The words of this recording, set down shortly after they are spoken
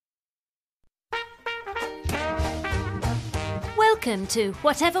Welcome to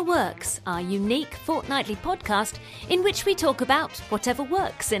Whatever Works, our unique fortnightly podcast in which we talk about whatever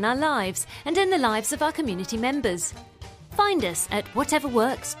works in our lives and in the lives of our community members. Find us at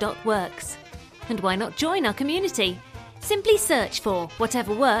whateverworks.works. And why not join our community? Simply search for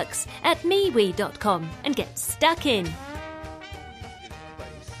Whatever Works at MeWe.com and get stuck in.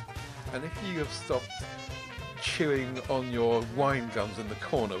 And if you have stopped chewing on your wine gums in the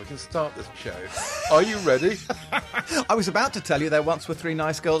corner, we can start this show. Are you ready? I was about to tell you there once were three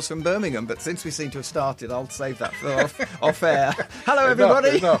nice girls from Birmingham, but since we seem to have started, I'll save that for off air. Hello,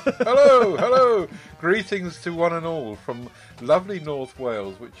 everybody. Enough. Hello. Greetings to one and all from lovely North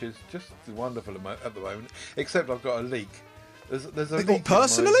Wales, which is just wonderful at the moment, except I've got a leak. There's a leak.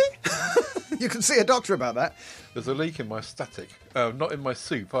 Personally? You can see a doctor about that. There's a leak in my static. Not in my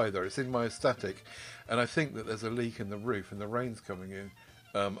soup either. It's in my static. And I think that there's a leak in the roof and the rain's coming in.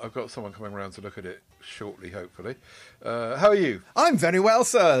 I've got someone coming around to look at it shortly, hopefully. How are you? I'm very well,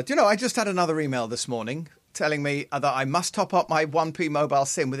 sir. Do you know, I just had another email this morning telling me that I must top up my 1p mobile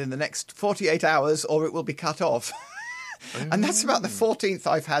SIM within the next 48 hours or it will be cut off. And that's about the 14th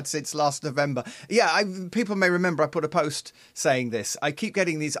I've had since last November. Yeah, people may remember I put a post saying this. I keep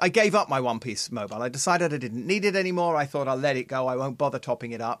getting these. I gave up my one-piece mobile. I decided I didn't need it anymore. I thought I'll let it go. I won't bother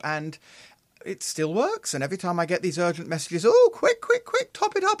topping it up. And it still works. And every time I get these urgent messages, oh, quick,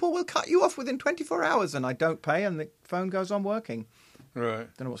 top it up or we'll cut you off within 24 hours. And I don't pay and the phone goes on working. Right.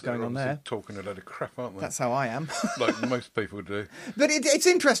 Don't know what's going on there. Talking a load of crap, aren't they? That's how I am. Like most people do. But it's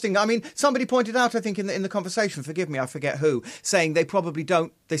interesting. I mean, somebody pointed out, I think, in the conversation, forgive me, I forget who, saying they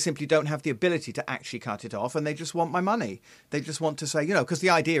simply don't have the ability to actually cut it off and they just want my money. They just want to say, because the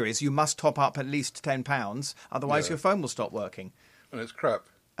idea is you must top up at least £10, otherwise your phone will stop working. And it's crap.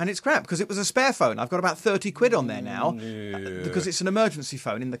 And it's crap, because it was a spare phone. I've got about 30 quid on there now, because it's an emergency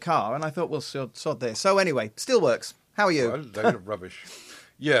phone in the car, and I thought, well, sod this. So anyway, still works. How are you? Well, a load of rubbish.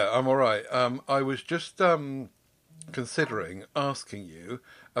 Yeah, I'm all right. I was just considering asking you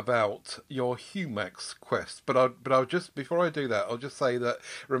about your Humax quest, but I'll just, before I do that, I'll just say that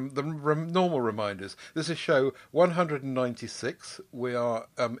normal reminders. This is show 196. We are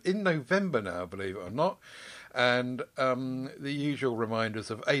in November now, believe it or not. And the usual reminders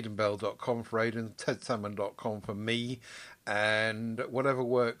of aidenbell.com for Aiden, tedsalmon.com for me, and Whatever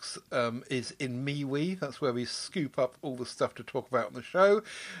Works is in MeWe. That's where we scoop up all the stuff to talk about on the show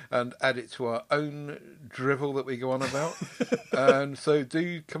and add it to our own drivel that we go on about. And so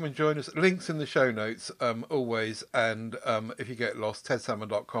do come and join us. Links in the show notes, always. And if you get lost,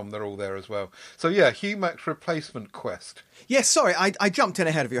 tedsalmon.com, they're all there as well. So yeah, Humax replacement quest. Yes, sorry, I jumped in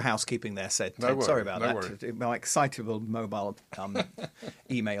ahead of your housekeeping there, said Ted. No worry, sorry about no that. worry. My excitable mobile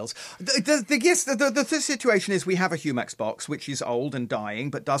emails. The situation is we have a Humax box, which is old and dying,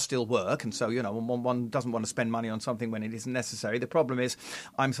 but does still work. And so, one doesn't want to spend money on something when it isn't necessary. The problem is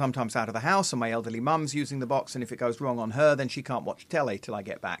I'm sometimes out of the house and my elderly mum's using the box. And if it goes wrong on her, then she can't watch telly till I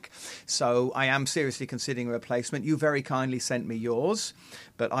get back. So I am seriously considering a replacement. You very kindly sent me yours,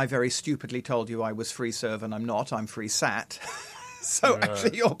 but I very stupidly told you I was free serve and I'm not. I'm free sat. So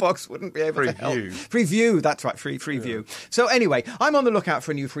actually your box wouldn't be able to help. Free view, that's right, free view. So anyway, I'm on the lookout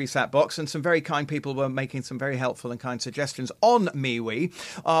for a new FreeSat box, and some very kind people were making some very helpful and kind suggestions on MeWe,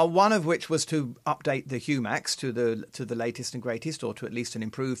 one of which was to update the Humax to the latest and greatest, or to at least an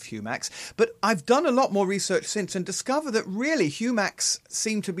improved Humax. But I've done a lot more research since and discovered that really Humax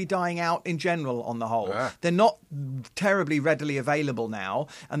seem to be dying out in general on the whole. They're not terribly readily available now,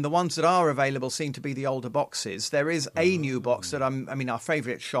 and the ones that are available seem to be the older boxes. There is a new box that our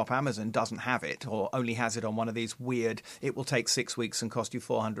favourite shop, Amazon, doesn't have it, or only has it on one of these weird, it will take 6 weeks and cost you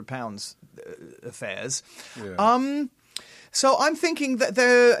 £400 affairs. Yeah. So I'm thinking that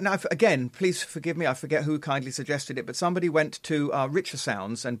now again, please forgive me, I forget who kindly suggested it, but somebody went to Richer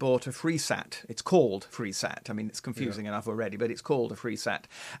Sounds and bought a FreeSat. It's called FreeSat. I mean, it's confusing enough already, but it's called a FreeSat.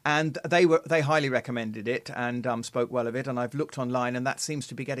 And they highly recommended it and spoke well of it, and I've looked online, and that seems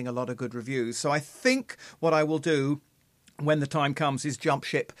to be getting a lot of good reviews. So I think what I will do when the time comes is jump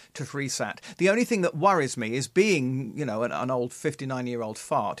ship to FreeSat. The only thing that worries me is being, an old 59-year-old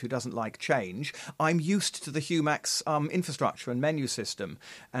fart who doesn't like change. I'm used to the Humax infrastructure and menu system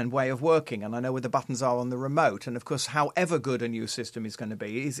and way of working, and I know where the buttons are on the remote. And of course, however good a new system is going to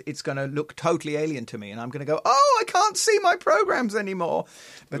be, it's going to look totally alien to me, and I'm going to go, I can't see my programs anymore.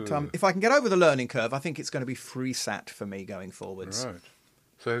 But if I can get over the learning curve, I think it's going to be FreeSat for me going forwards. Right.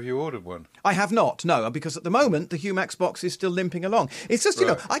 So have you ordered one? I have not, no, because at the moment the Humax box is still limping along. It's just,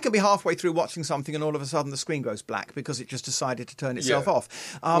 I can be halfway through watching something and all of a sudden the screen goes black because it just decided to turn itself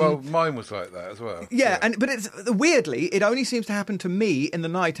off. Well, mine was like that as well. Yeah. But weirdly, it only seems to happen to me in the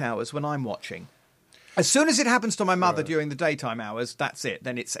night hours when I'm watching. As soon as it happens to my mother during the daytime hours, that's it.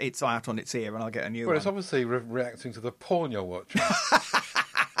 Then it's out on its ear, and I'll get a new one. Well, it's obviously reacting to the porn you're watching.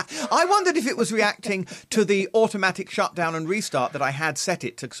 I wondered if it was reacting to the automatic shutdown and restart that I had set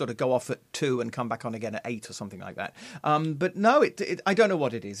it to sort of go off at 2 and come back on again at 8 or something like that. But no, I don't know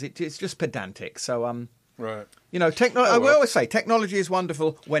what it is. It's just pedantic. So, Right. you know, I will always say technology is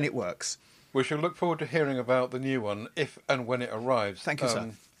wonderful when it works. We shall look forward to hearing about the new one if and when it arrives. Thank you,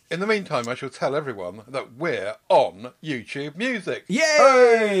 sir. In the meantime, I shall tell everyone that we're on YouTube Music. Yay!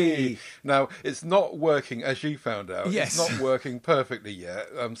 Hooray! Now, it's not working, as you found out. Yes. It's not working perfectly yet,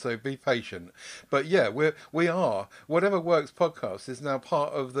 so be patient. But yeah, we are. Whatever Works podcast is now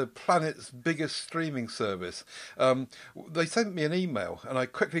part of the planet's biggest streaming service. They sent me an email, and I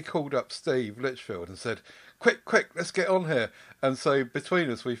quickly called up Steve Litchfield and said, quick, let's get on here. And so between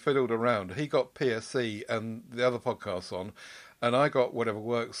us, we fiddled around. He got PSC and the other podcasts on, and I got Whatever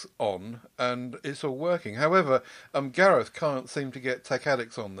Works on, and it's all working. However, Gareth can't seem to get Tech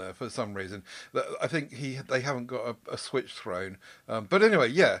Addicts on there for some reason. I think they haven't got a switch thrown. But anyway,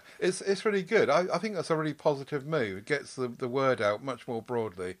 yeah, it's really good. I think that's a really positive move. It gets the word out much more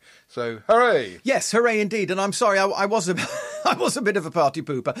broadly. So, hooray! Yes, hooray indeed. And I'm sorry, I was a bit of a party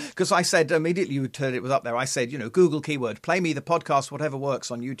pooper because I said immediately you heard it was up there. I said, Google keyword, play me the podcast Whatever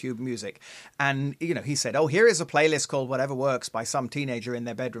Works on YouTube Music. And, he said, oh, here is a playlist called Whatever Works by some teenager in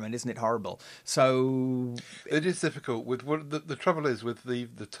their bedroom, and isn't it horrible? So it is difficult. With the trouble is with the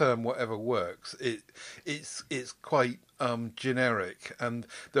term Whatever Works, it's quite generic, and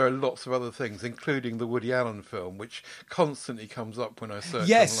there are lots of other things, including the Woody Allen film, which constantly comes up when I search online.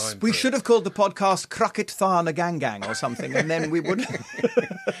 Yes, we should have called the podcast Crockett Tharna Gang Gang or something, and then we would.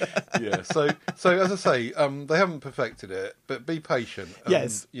 Yeah. So as I say, they haven't perfected it, but be patient.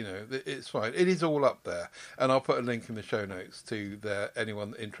 Yes. It's fine. It is all up there, and I'll put a link in the show notes to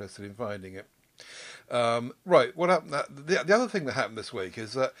anyone interested in finding it. Right. What happened? The other thing that happened this week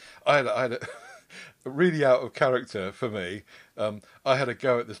is that I had a really out of character for me. I had a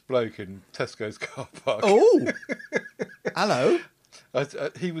go at this bloke in Tesco's car park. Oh, hello.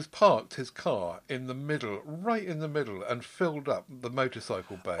 He was parked his car right in the middle, and filled up the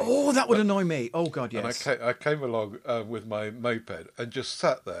motorcycle bay. Oh, that would annoy me. Oh, God, yes. And I came along with my moped and just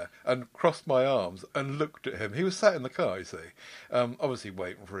sat there and crossed my arms and looked at him. He was sat in the car, you see, obviously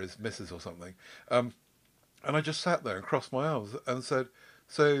waiting for his missus or something. And I just sat there and crossed my arms and said,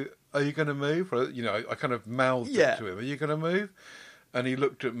 so are you going to move? Or, I kind of mouthed it to him. Are you going to move? And he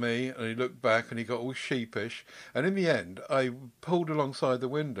looked at me, and he looked back, and he got all sheepish. And in the end, I pulled alongside the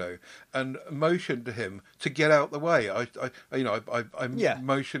window and motioned to him to get out the way. I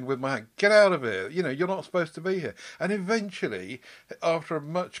motioned with my hand, get out of here. You're not supposed to be here. And eventually, after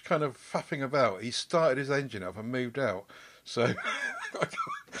much kind of faffing about, he started his engine up and moved out. So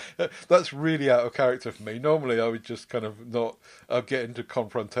that's really out of character for me. Normally, I would just kind of not get into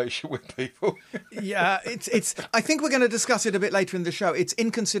confrontation with people. Yeah, it's. I think we're going to discuss it a bit later in the show. It's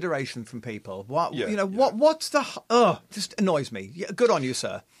inconsideration from people. What's the? Just annoys me. Yeah, good on you,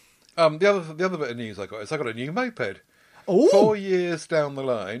 sir. The other bit of news I got is I got a new moped. Ooh. 4 years down the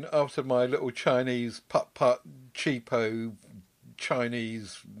line, after my little Chinese putt cheapo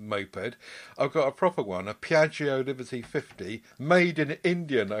Chinese moped, I've got a proper one, a Piaggio Liberty 50, made in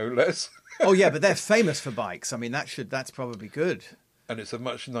India, no less. Oh yeah, but they're famous for bikes. I mean, that's probably good. And it's a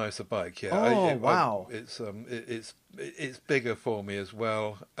much nicer bike. Yeah. Oh wow! It's bigger for me as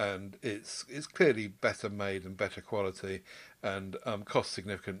well, and it's clearly better made and better quality, and costs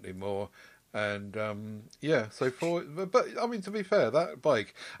significantly more. And but I mean, to be fair, that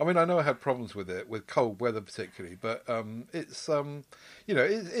bike, I mean, I know I had problems with it, with cold weather particularly, but it's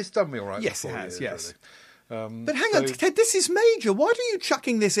it's done me all right. Yes, for it has. years, yes. really. But hang on, Ted, this is major. Why are you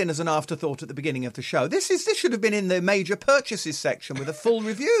chucking this in as an afterthought at the beginning of the show? This should have been in the major purchases section with a full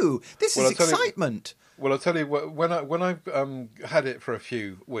review. This is excitement. Well, I'll tell you, when I've had it for a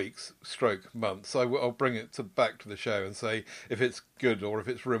few weeks, months, I'll bring it back to the show and say if it's good or if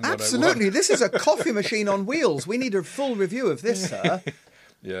it's room 101. Absolutely. This is a coffee machine on wheels. We need a full review of this, sir.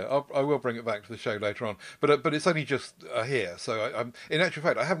 Yeah, I will bring it back to the show later on, but it's only just here. So I'm in actual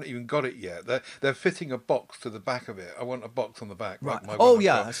fact, I haven't even got it yet. They're fitting a box to the back of it. I want a box on the back. Right. Like Oh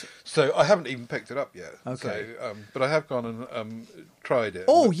yeah. So I haven't even picked it up yet. Okay. So, but I have gone and tried it.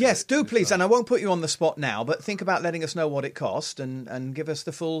 Oh yes, do please. And I won't put you on the spot now, but think about letting us know what it cost and give us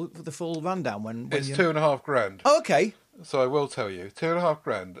the full rundown when it's $2,500. Oh, okay. So I will tell you,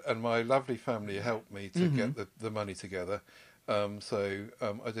 $2,500, and my lovely family helped me to get the money together. So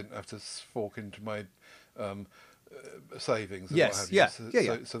I didn't have to fork into my savings and Yes, what have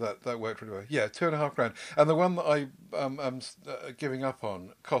you. yeah. So that worked really well. Yeah, £2,500. And the one that I am giving up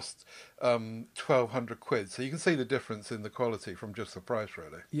on cost 1,200 quid. So you can see the difference in the quality from just the price,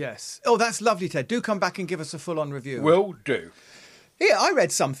 really. Yes. Oh, that's lovely, Ted. Do come back and give us a full-on review. Will do. Here, I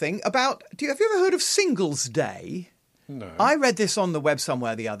read something about... Have you ever heard of Singles Day? No. I read this on the web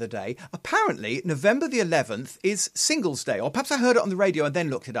somewhere the other day. Apparently, November the 11th is Singles Day. Or perhaps I heard it on the radio and then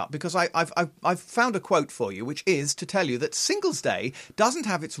looked it up, because I've found a quote for you, which is to tell you that Singles Day doesn't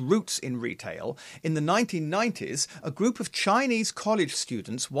have its roots in retail. In the 1990s, a group of Chinese college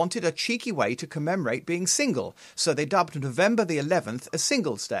students wanted a cheeky way to commemorate being single. So they dubbed November the 11th a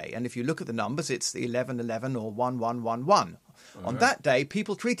Singles Day. And if you look at the numbers, it's the 1111 or 1111. On that day,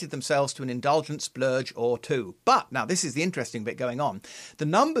 people treated themselves to an indulgent splurge or two. But, now this is the interesting bit going on, the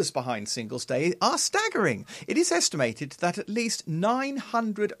numbers behind Singles Day are staggering. It is estimated that at least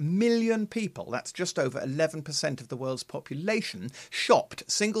 900 million people, that's just over 11% of the world's population, shopped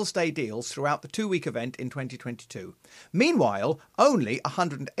Singles Day deals throughout the 2-week event in 2022. Meanwhile, only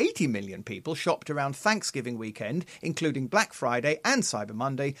 180 million people shopped around Thanksgiving weekend, including Black Friday and Cyber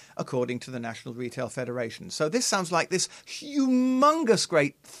Monday, according to the National Retail Federation. So this sounds like this humongous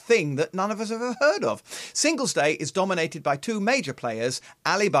great thing that none of us have ever heard of. Singles Day is dominated by two major players,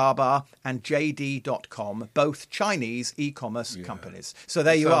 Alibaba and JD.com, both Chinese e-commerce companies. So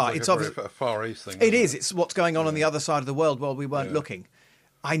there you are. Like it's obviously a Far East thing. It is. It's what's going on the other side of the world while we weren't looking.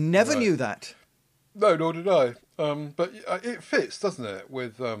 I never knew that. No, nor did I. But it fits, doesn't it,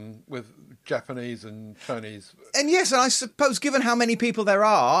 with Japanese and Chinese. And yes, and I suppose given how many people there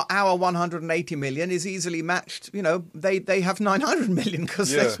are, our 180 million is easily matched. You know, they have 900 million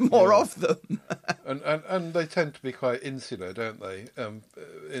because there's more of them. and they tend to be quite insular, don't they?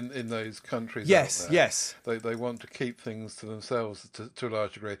 In those countries. Yes, out there. yes. They want to keep things to themselves to a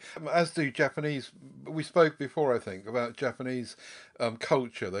large degree, as do Japanese. We spoke before, I think, about Japanese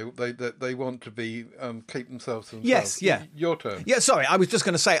culture. They want to be keep themselves to themselves. Yes, yeah. Your turn. Yeah, sorry, I was just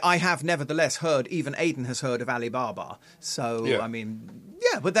going to say I have nevertheless heard, even Aidan has heard of Alibaba. So, I mean,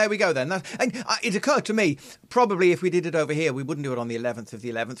 yeah, but there we go then. And it occurred to me, probably if we did it over here, we wouldn't do it on the 11th of the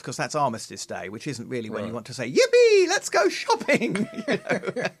 11th because that's Armistice Day, which isn't really when you want to say, yippee, let's go shopping. You know?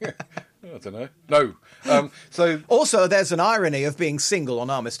 I don't know. No. So also, there's an irony of being single on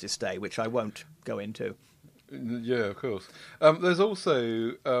Armistice Day, which I won't go into. Yeah, of course. There's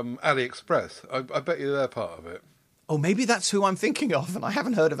also AliExpress. I bet you they're part of it. Oh, maybe that's who I'm thinking of, and I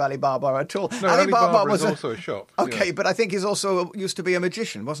haven't heard of Alibaba at all. No, Alibaba was also a shop. Okay, yeah. but I think he's also used to be a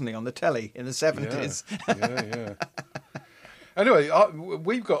magician, wasn't he, on the telly in the 70s? Yeah. Anyway,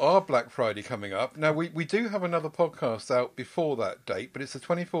 we've got our Black Friday coming up. Now, we do have another podcast out before that date, but it's the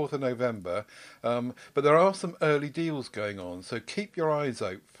 24th of November. But there are some early deals going on, so keep your eyes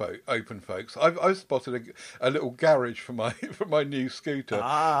open, folks. I've spotted a little garage for my new scooter.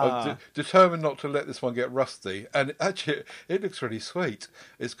 I'm determined not to let this one get rusty. And actually, it looks really sweet.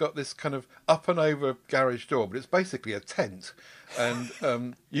 It's got this kind of up and over garage door, but it's basically a tent.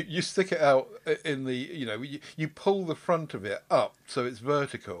 And you stick it out in the, you pull the front of it up so it's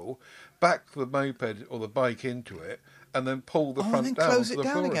vertical, back the moped or the bike into it, and then pull the front and then down close to it the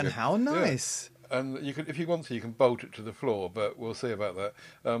down floor again. How nice. Yeah. And you can, if you want to, you can bolt it to the floor, but we'll see about that.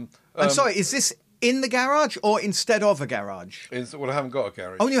 I'm sorry, is this in the garage or instead of a garage? Well, I haven't got a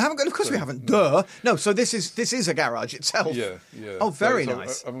garage. Oh, you haven't got? Of course we haven't. Duh. No, so this is a garage itself. Yeah. Oh, very so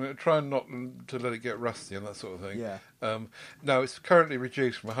nice. I'm going to try not to let it get rusty and that sort of thing. Yeah. Now, it's currently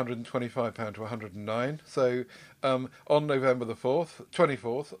reduced from £125 to £109. So on November the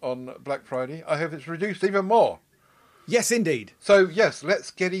 24th, on Black Friday, I hope it's reduced even more. Yes, indeed. So, yes, let's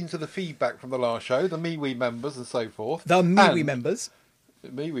get into the feedback from the last show, the MeWe members and so forth. The MeWe members?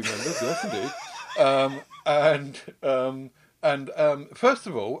 MeWe members, yes, indeed. And first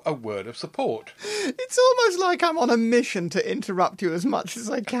of all, a word of support. It's almost like I'm on a mission to interrupt you as much as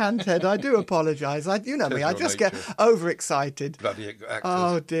I can, Ted. I do apologise. You know me, I just get overexcited. Bloody actors.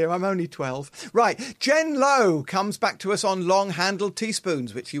 Oh dear, I'm only 12. Right, Jen Lowe comes back to us on long-handled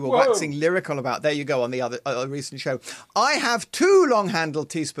teaspoons, which you were waxing lyrical about. There you go, on the other recent show. I have 2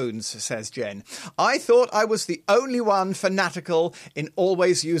 long-handled teaspoons, says Jen. I thought I was the only one fanatical in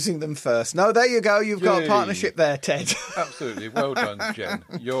always using them first. No, there you go. You've got a partnership there, Ted. Absolutely. Well done, Jen.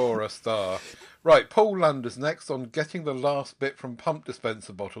 You're a star. Right, Paul Landers next on getting the last bit from pump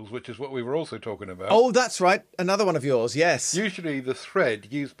dispenser bottles, which is what we were also talking about. Oh, that's right. Another one of yours, yes. Usually the thread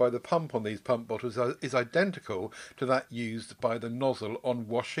used by the pump on these pump bottles is identical to that used by the nozzle on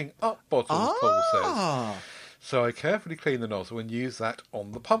washing up bottles, Paul says. So I carefully clean the nozzle and use that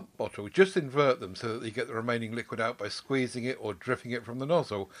on the pump bottle. Just invert them so that you get the remaining liquid out by squeezing it or dripping it from the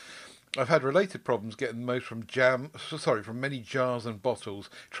nozzle. I've had related problems getting most from from many jars and bottles.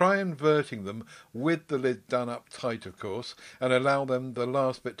 Try inverting them with the lid done up tight, of course, and allow them the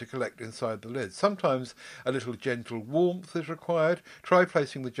last bit to collect inside the lid. Sometimes a little gentle warmth is required. Try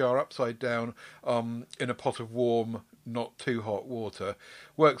placing the jar upside down in a pot of warm, not too hot water.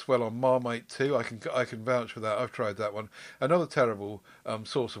 Works well on Marmite too. I can vouch for that. I've tried that one. Another terrible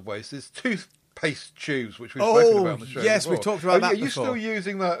source of waste is toothpaste tubes, which we've spoken about on the show. Yes, before. we've talked about that Are you before. still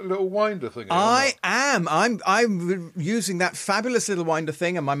using that little winder thing? I am. I'm using that fabulous little winder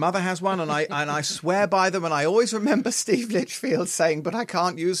thing, and my mother has one, and I swear by them. And I always remember Steve Litchfield saying, "But I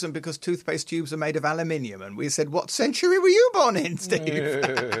can't use them because toothpaste tubes are made of aluminium." And we said, "What century were you born in, Steve?"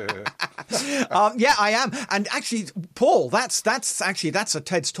 Yeah, I am. And actually, Paul, that's a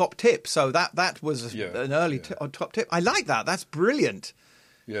Ted's top tip. So that was an early top tip. I like that. That's brilliant.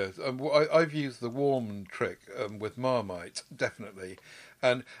 Yes, I've used the warm trick with Marmite, definitely,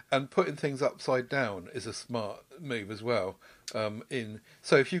 and putting things upside down is a smart move as well.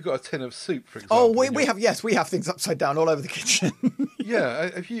 So if you've got a tin of soup, for example, we have things upside down all over the kitchen. Yeah,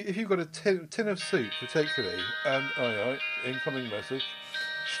 if you've got a tin of soup particularly, and incoming message,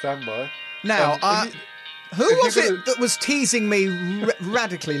 stand by. Now, who was it that was teasing me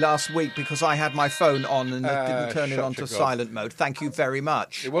radically last week because I had my phone on and didn't turn it on to silent mode? Thank you very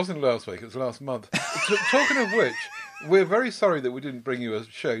much. It wasn't last week, it was last month. Talking of which, we're very sorry that we didn't bring you a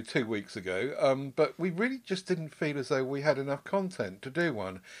show 2 weeks ago, but we really just didn't feel as though we had enough content to do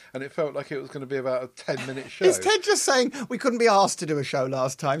one, and it felt like it was going to be about a 10-minute show. Is Ted just saying we couldn't be asked to do a show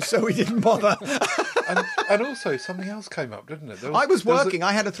last time, so we didn't bother? and also, something else came up, didn't it? I was working.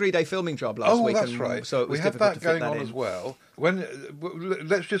 I had a 3-day filming job last week. Oh, that's right. So it was we had difficult that to fit going on in. as well.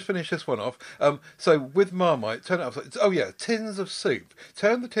 Let's just finish this one off. So with Marmite, turn it upside. Oh yeah, tins of soup.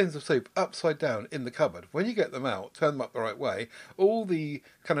 Turn the tins of soup upside down in the cupboard. When you get them out, turn them up the right way. All the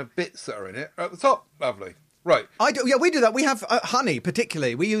kind of bits that are in it are at the top. Lovely. Right. We do that. We have honey,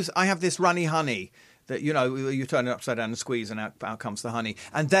 particularly. I have this runny honey that, you turn it upside down and squeeze, and out comes the honey.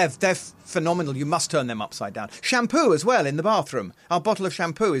 And they're phenomenal. You must turn them upside down. Shampoo as well in the bathroom. Our bottle of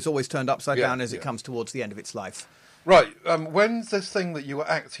shampoo is always turned upside down as it comes towards the end of its life. Right. When's this thing that you were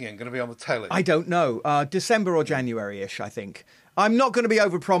acting in going to be on the telly? I don't know. December or January-ish, I think. I'm not going to be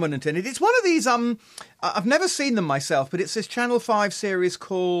over prominent in it. It's one of these, I've never seen them myself, but it's this Channel 5 series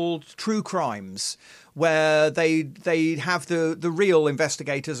called True Crimes, where they have the real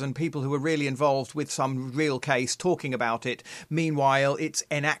investigators and people who are really involved with some real case talking about it. Meanwhile, it's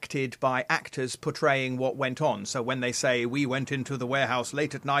enacted by actors portraying what went on. So when they say, we went into the warehouse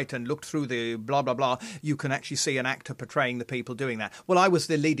late at night and looked through the blah, blah, blah, you can actually see an actor portraying the people doing that. Well, I was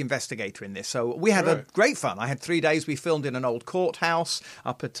the lead investigator in this. So we had a great fun. I had 3 days. We filmed in an old courthouse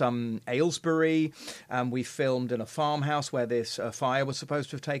up at Aylesbury. We filmed in a farmhouse where this fire was supposed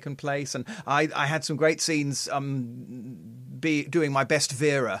to have taken place. And I had some great scenes doing my best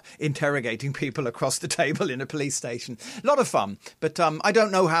Vera, interrogating people across the table in a police station. A lot of fun. But I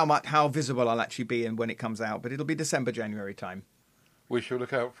don't know how visible I'll actually be when it comes out, but it'll be December, January time. We shall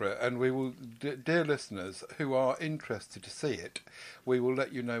look out for it, and we will, dear listeners who are interested to see it, we will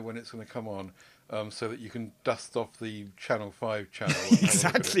let you know when it's going to come on, so that you can dust off the Channel 5 channel.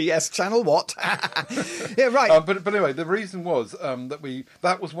 Exactly, yes. Channel what? Yeah, right. But anyway, the reason was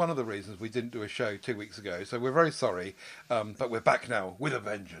that was one of the reasons we didn't do a show 2 weeks ago, so we're very sorry, but we're back now with a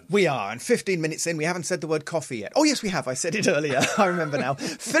vengeance. We are, and 15 minutes in, we haven't said the word coffee yet. Oh, yes, we have. I said it earlier. I remember now.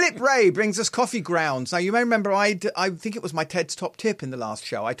 Philip Ray brings us coffee grounds. Now, you may remember I think it was my Ted's top tip in the last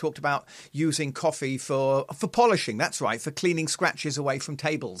show. I talked about using coffee for polishing. That's right, for cleaning scratches away from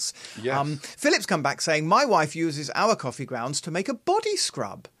tables. Yes. Philip's come back saying, my wife uses our coffee grounds to make a body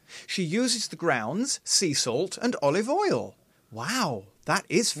scrub. She uses the grounds, sea salt and olive oil. Wow, that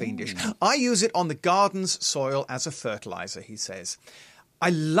is fiendish. I use it on the garden's soil as a fertiliser, he says.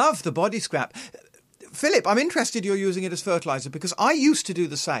 I love the body scrub. Philip, I'm interested you're using it as fertiliser because I used to do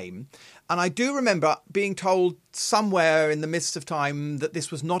the same. And I do remember being told somewhere in the midst of time that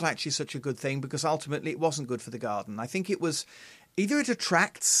this was not actually such a good thing because ultimately it wasn't good for the garden. I think it was either it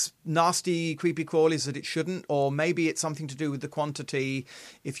attracts nasty, creepy crawlies that it shouldn't, or maybe it's something to do with the quantity.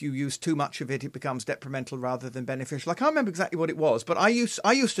 If you use too much of it, it becomes detrimental rather than beneficial. I can't remember exactly what it was, but I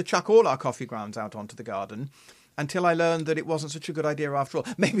used to chuck all our coffee grounds out onto the garden until I learned that it wasn't such a good idea after all.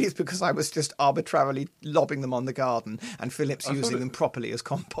 Maybe it's because I was just arbitrarily lobbing them on the garden and Philip's using them properly as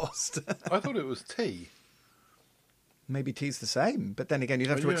compost. I thought it was tea. Maybe tea's the same, but then again, you'd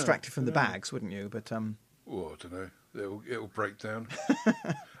have to extract it from the bags, wouldn't you? But oh, I don't know. It'll break down.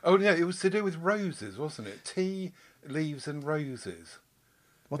 Oh yeah, it was to do with roses, wasn't it? Tea, leaves, and roses.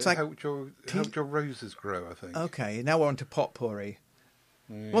 What's that? Helped your roses grow, I think. Okay, now we're on to potpourri.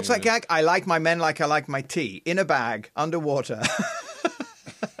 What's that gag? I like my men like I like my tea. In a bag, underwater.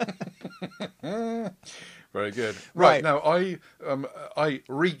 Very good. Right. Now, I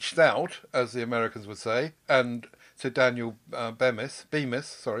reached out, as the Americans would say, and to Daniel Bemis,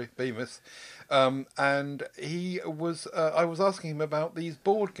 and he was. I was asking him about these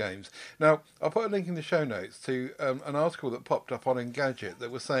board games. Now, I'll put a link in the show notes to an article that popped up on Engadget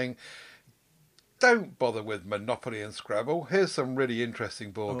that was saying, don't bother with Monopoly and Scrabble. Here's some really interesting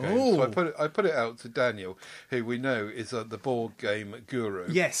board games. So I put it out to Daniel, who we know is the board game guru.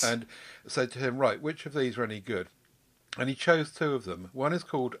 Yes. And said to him, right, which of these are any good? And he chose two of them. One is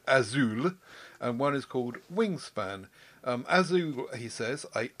called Azul, and one is called Wingspan. Azul, he says,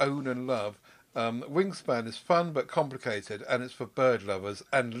 I own and love. Wingspan is fun but complicated, and it's for bird lovers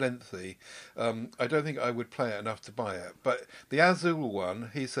and lengthy. I don't think I would play it enough to buy it. But the Azul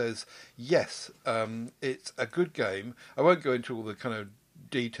one, he says, yes, it's a good game. I won't go into all the kind of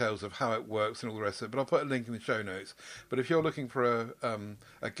details of how it works and all the rest of it, but I'll put a link in the show notes. But if you're looking for a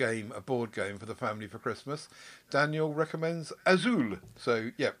board game for the family for Christmas, Daniel recommends Azul.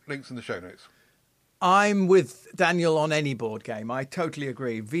 So, yeah, links in the show notes. I'm with Daniel on any board game. I totally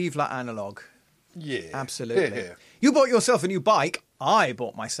agree. Vive la analog. Yeah. Absolutely. Here. You bought yourself a new bike. I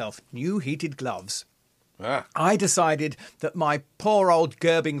bought myself new heated gloves. I decided that my poor old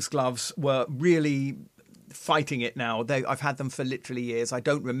Gerbings gloves were really fighting it now. I've had them for literally years. I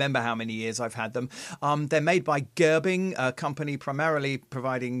don't remember how many years I've had them. They're made by Gerbing, a company primarily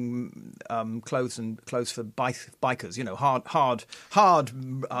providing clothes for bikers. You know, hard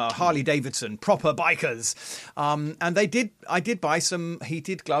Harley Davidson proper bikers. And I did buy some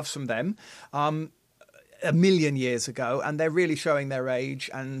heated gloves from them. A million years ago, and they're really showing their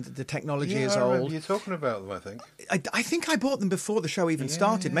age, and the technology is old. I remember you talking about them, I think. I think I bought them before the show even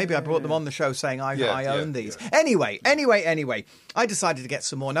started. Maybe I brought them on the show saying I own these. Yeah. Anyway, I decided to get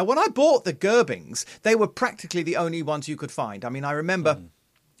some more. Now, when I bought the Gerbings, they were practically the only ones you could find. I mean, I remember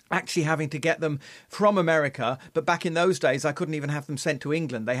actually having to get them from America, but back in those days I couldn't even have them sent to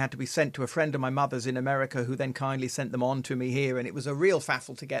England. They had to be sent to a friend of my mother's in America, who then kindly sent them on to me here, and it was a real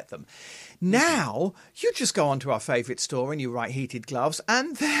faffle to get them. Now you just go onto our favourite store and you write heated gloves,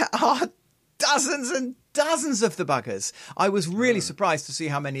 and there are dozens and dozens of the buggers. I was really surprised to see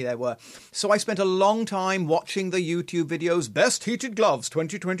how many there were. So I spent a long time watching the YouTube videos, Best Heated Gloves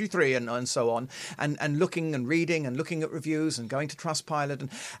 2023 and so on, and looking and reading and looking at reviews and going to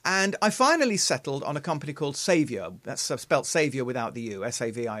Trustpilot. And I finally settled on a company called Saviour. That's spelt Saviour without the U,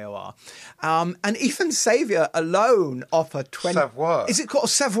 Savior. And even Saviour alone offer 20... Savoir. Is it called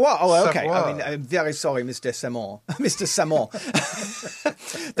Savoir? Oh, okay. Savoir. I mean, I'm very sorry, Mr. Samon. Mr. Samon.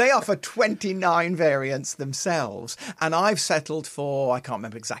 They offer 29 variants themselves, and I've settled for, I can't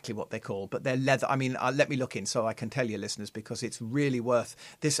remember exactly what they're called, but they're leather. I mean, let me look in so I can tell you, listeners, because it's really worth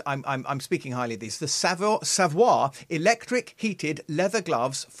this. I'm speaking highly of these. The Savoir electric heated leather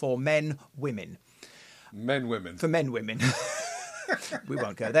gloves for men, women. For men, women. We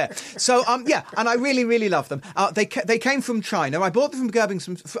won't go there. So, and I really, really love them. They came from China. I bought them from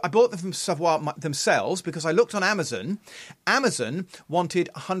Gerbings. I bought them from Savoir themselves because I looked on Amazon. Amazon wanted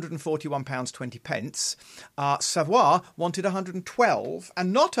 £141.20. Savoir wanted 112.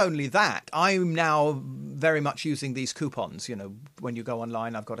 And not only that, I'm now very much using these coupons. You know, when you go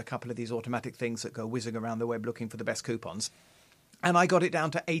online, I've got a couple of these automatic things that go whizzing around the web looking for the best coupons. And I got it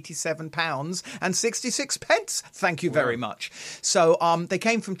down to £87.66. Thank you very much. So they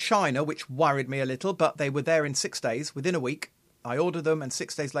came from China, which worried me a little, but they were there in 6 days, within a week. I ordered them, and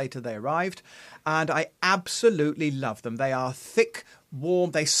 6 days later they arrived. And I absolutely love them. They are thick, warm.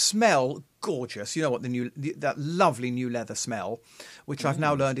 They smell gorgeous. You know what, that lovely new leather smell, which I've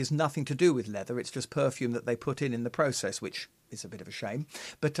now learned is nothing to do with leather. It's just perfume that they put in the process, which is a bit of a shame.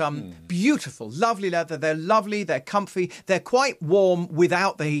 But beautiful, lovely leather. They're lovely. They're comfy. They're quite warm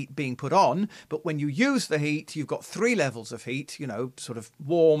without the heat being put on. But when you use the heat, you've got 3 levels of heat, you know, sort of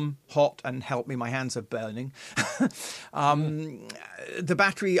warm, hot, and help me, my hands are burning. The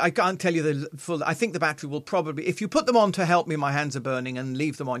battery, I can't tell you the full... I think the battery will probably... If you put them on to help me, my hands are burning, and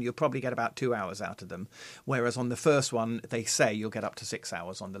leave them on, you'll probably get about 2 hours out of them. Whereas on the first one, they say you'll get up to 6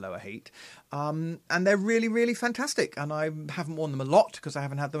 hours on the lower heat. And they're really, really fantastic. And I haven't worn them a lot because I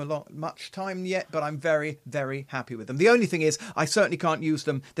haven't had them much time yet, but I'm very, very happy with them. The only thing is I certainly can't use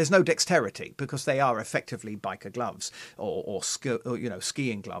them. There's no dexterity because they are effectively biker gloves or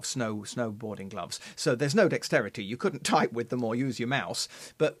skiing gloves, snowboarding gloves. So there's no dexterity. You couldn't type with them or use your mouse.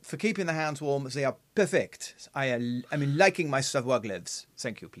 But for keeping the hands warm, they are perfect. I mean, liking my Savoir gloves.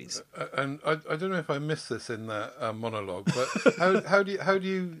 Thank you, please. And I don't know if I missed this in that monologue, but how do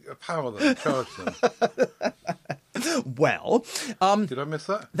you power them, charge them? Well, Did I miss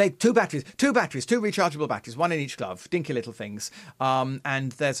that? two rechargeable batteries, one in each glove, dinky little things,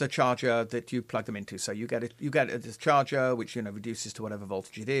 and there's a charger that you plug them into. So you get a charger which reduces to whatever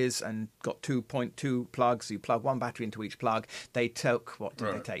voltage it is, and got 2.2 plugs. You plug one battery into each plug. They took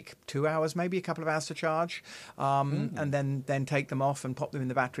they take 2 hours, maybe a couple of hours to charge, and then take them off and pop them in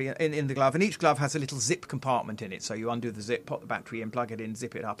the battery in the glove. And each glove has a little zip compartment in it, so you undo the zip, pop the battery in, plug it in,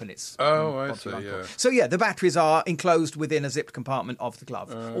 zip it up, and it's I see. Yeah. So the batteries are enclosed within a zipped compartment of the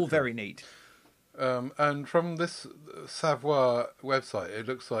glove. All very neat. And from this Savoir website, it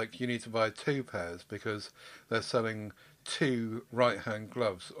looks like you need to buy 2 pairs because they're selling 2 right-hand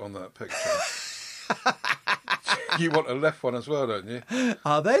gloves on that picture. You want a left one as well, don't you?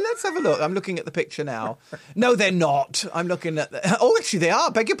 Are they? Let's have a look. I'm looking at the picture now. No, they're not. I'm looking at oh, actually, they are.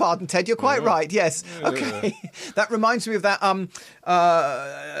 Beg your pardon, Ted. You're quite right. Yes. Okay. That reminds me of that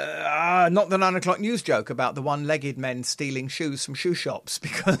not the 9 o'clock news joke about the one-legged men stealing shoes from shoe shops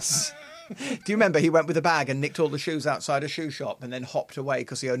because... Do you remember he went with a bag and nicked all the shoes outside a shoe shop and then hopped away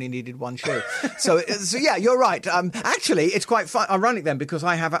because he only needed one shoe? So yeah, you're right. Actually, it's quite ironic then because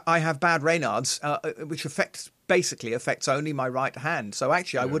I have bad Raynaud's, which basically affects only my right hand. So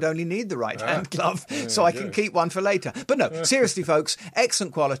actually, I would only need the right hand glove, so I can keep one for later. But no, seriously, folks,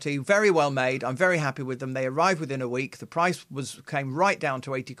 excellent quality, very well made. I'm very happy with them. They arrived within a week. The price came right down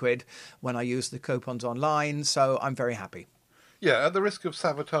to 80 quid when I used the coupons online. So I'm very happy. Yeah, at the risk of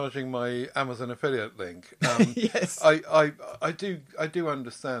sabotaging my Amazon affiliate link, yes, I do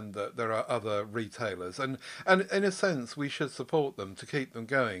understand that there are other retailers, and in a sense we should support them to keep them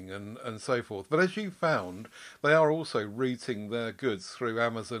going and so forth. But as you found, they are also routing their goods through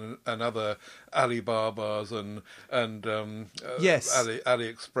Amazon and other Alibabas and yes,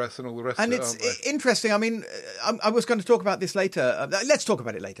 AliExpress and all the rest and of it. And it's interesting. I mean, I was going to talk about this later. Let's talk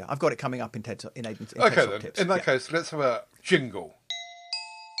about it later. I've got it coming up in Aiden's okay, Ted's then. Tips. In that case, let's have a jingle.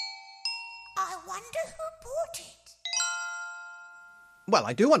 I wonder who bought it. Well,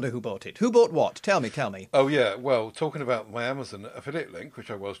 I do wonder who bought it. Who bought what? Tell me. Oh, yeah. Well, talking about my Amazon affiliate link,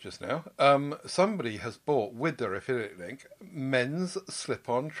 which I was just now, somebody has bought with their affiliate link men's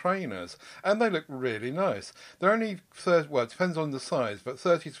slip-on trainers, and they look really nice. They're only, it depends on the size, but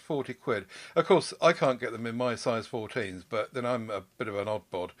 30 to 40 quid. Of course, I can't get them in my size 14s, but then I'm a bit of an odd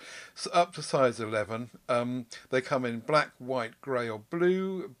bod. So up to size 11. They come in black, white, grey or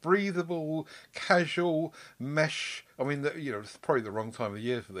blue, breathable, casual, mesh. I mean, it's probably the wrong time of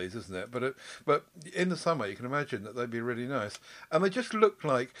year for these, isn't it? But in the summer, you can imagine that they'd be really nice. And they just look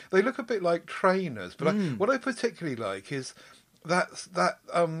a bit like trainers. But what I particularly like is that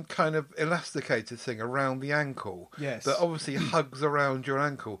kind of elasticated thing around the ankle. Yes. That obviously hugs around your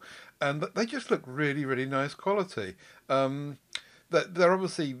ankle. And they just look really, really nice quality. They're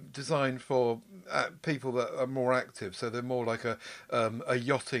obviously designed for people that are more active, so they're more like a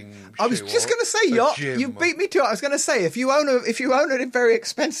yachting shoe. I was just going to say yacht. You beat me to it. I was going to say if you own a very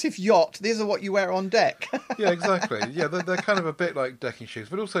expensive yacht, these are what you wear on deck. Yeah, exactly. Yeah, they're kind of a bit like decking shoes,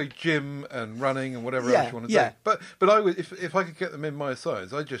 but also gym and running and whatever else you want to do. But I would, if I could get them in my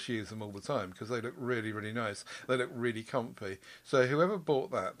size, I just use them all the time because they look really, really nice. They look really comfy. So whoever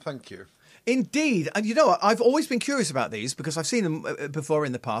bought that, thank you. Indeed. And you know what? I've always been curious about these because I've seen them before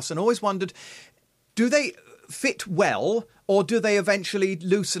in the past and always wondered, do they fit well or do they eventually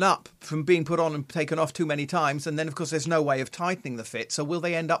loosen up from being put on and taken off too many times? And then, of course, there's no way of tightening the fit. So will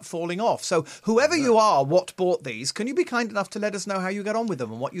they end up falling off? So whoever you are, what bought these, can you be kind enough to let us know how you get on with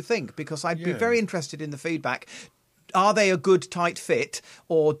them and what you think? Because I'd be very interested in the feedback. Are they a good, tight fit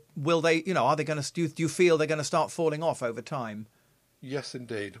or will they, are they going to, do you feel they're going to start falling off over time? Yes,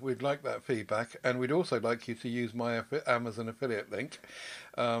 indeed. We'd like that feedback, and we'd also like you to use my Amazon affiliate link,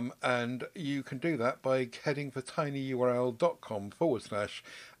 and you can do that by heading for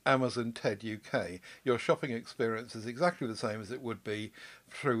tinyurl.com/Amazon TED UK. Your shopping experience is exactly the same as it would be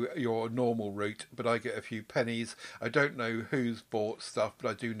through your normal route, but I get a few pennies. I don't know who's bought stuff, but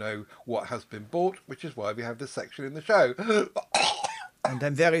I do know what has been bought, which is why we have this section in the show. And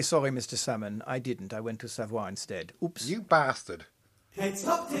I'm very sorry, Mr. Salmon. I didn't. I went to Savoir instead. Oops. You bastard. Ted's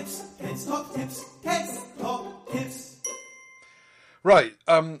Top Tips, Ted's Top Tips, Ted's Top Tips. Right,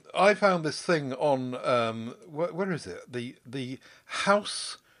 I found this thing on, where is it? The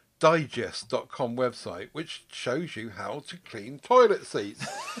housedigest.com website, which shows you how to clean toilet seats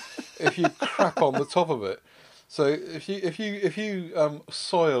if you crap on the top of it. So if you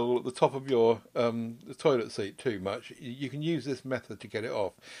soil the top of your the toilet seat too much, you can use this method to get it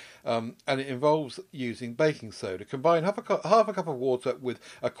off, and it involves using baking soda. Combine half a cup of water with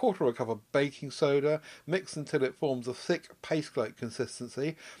a quarter of a cup of baking soda. Mix until it forms a thick paste-like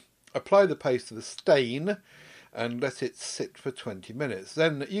consistency. Apply the paste to the stain. and let it sit for 20 minutes.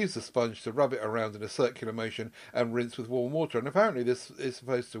 Then use the sponge to rub it around in a circular motion and rinse with warm water. And apparently this is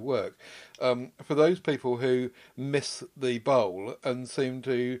supposed to work. For those people who miss the bowl and seem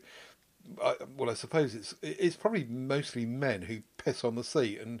to... well, I suppose it's probably mostly men who piss on the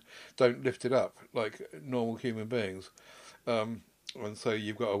seat and don't lift it up like normal human beings. And so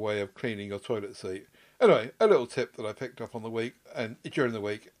you've got a way of cleaning your toilet seat. Anyway, a little tip that I picked up on the week and during the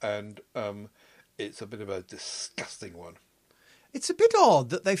week, and it's a bit of a disgusting one. It's a bit odd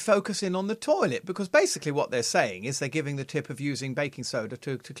that they focus in on the toilet, because basically what they're saying is they're giving the tip of using baking soda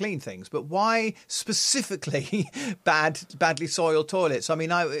to clean things. But why specifically badly soiled toilets? I mean,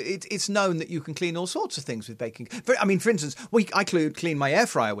 it's known that you can clean all sorts of things with baking. For instance, I clean my air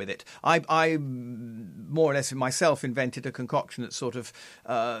fryer with it. I more or less myself invented a concoction that's sort of,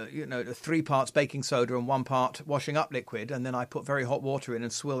 3 parts baking soda and 1 part washing up liquid. And then I put very hot water in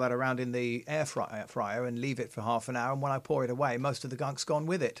and swirl that around in the air fryer and leave it for half an hour. And when I pour it away, most of the gunk's gone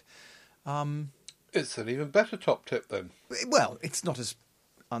with it. It's an even better top tip then. Well, it's not as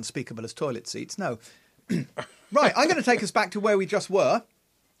unspeakable as toilet seats, no. Right, I'm going to take us back to where we just were.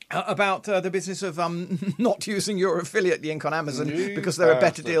 About the business of not using your affiliate link on Amazon because there are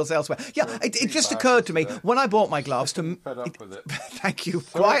better deals elsewhere. Yeah, it just occurred to me when I bought my gloves to... Fed up with it. Thank you.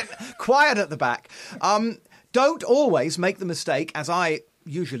 Quiet at the back. Don't always make the mistake, as I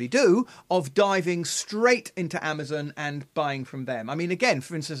usually do, of diving straight into Amazon and buying from them. I mean, again,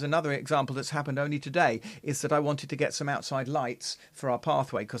 for instance, another example that's happened only today is that I wanted to get some outside lights for our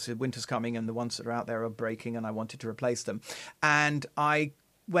pathway because the winter's coming and the ones that are out there are breaking and I wanted to replace them. And I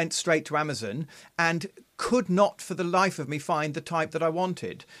went straight to Amazon and could not for the life of me find the type that I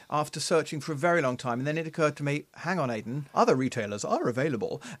wanted after searching for a very long time. And then it occurred to me, hang on, Aidan, other retailers are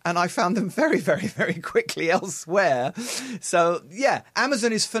available. And I found them very, very, very quickly elsewhere. So, yeah,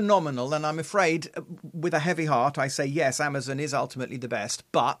 Amazon is phenomenal. And I'm afraid with a heavy heart, I say, yes, Amazon is ultimately the best.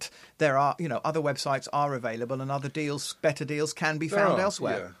 But there are, other websites are available and other deals, better deals can be found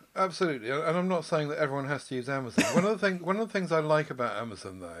elsewhere. Yeah. Absolutely, and I'm not saying that everyone has to use Amazon. One of the things I like about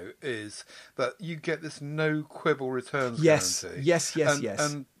Amazon though is that you get this no quibble returns guarantee. Yes.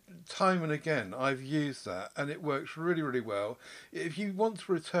 And time and again, I've used that, and it works really, really well. If you want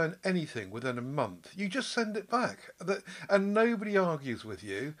to return anything within a month, you just send it back, and nobody argues with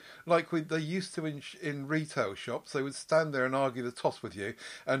you like they used to in retail shops. They would stand there and argue the toss with you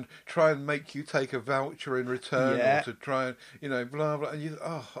and try and make you take a voucher in return or to try and blah blah. And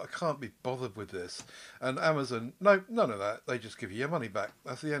I can't be bothered with this. And Amazon, no, none of that. They just give you your money back.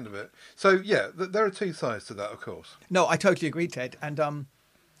 That's the end of it. So yeah, there are two sides to that, of course. No, I totally agree, Ted, and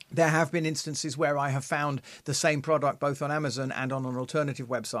there have been instances where I have found the same product both on Amazon and on an alternative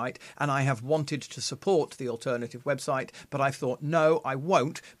website, and I have wanted to support the alternative website, but I've thought, no, I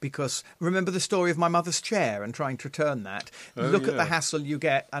won't, because remember the story of my mother's chair and trying to return that? Look at the hassle you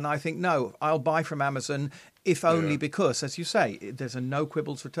get, and I think, no, I'll buy from Amazon, if only because, as you say, there's a no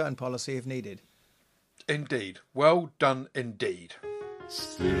quibbles return policy if needed. Indeed. Well done indeed.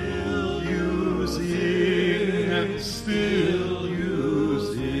 Still using and still using.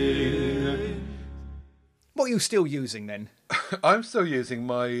 What are you still using then? I'm still using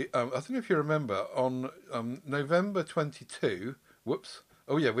my, I don't know if you remember, on November 22, whoops,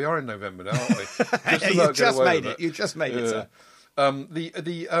 oh yeah, we are in November now, aren't we? You just made it, sir.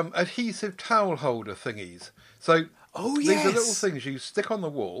 The adhesive towel holder thingies. So these are little things you stick on the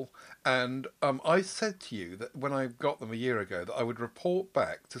wall, and I said to you that when I got them a year ago that I would report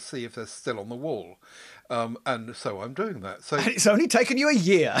back to see if they're still on the wall. And so I'm doing that. So and it's only taken you a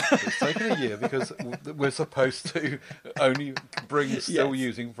year. It's taken a year because we're supposed to only bring still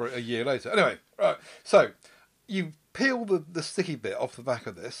using for a year later. Anyway, right. So you peel the sticky bit off the back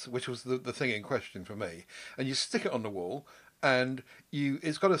of this, which was the thing in question for me, and you stick it on the wall, and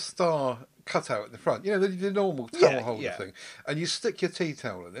it's got a star cut out at the front. The normal towel holder thing. And you stick your tea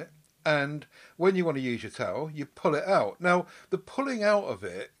towel in it, and when you want to use your towel, you pull it out. Now, the pulling out of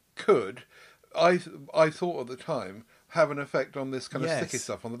it could... I thought at the time have an effect on this kind of sticky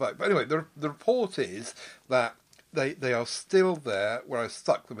stuff on the back. But anyway, the report is that they are still there where I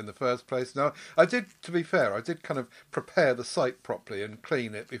stuck them in the first place. Now, to be fair, I did kind of prepare the site properly and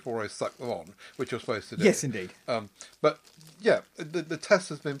clean it before I stuck them on, which you're supposed to do. Yes, indeed. But yeah, the test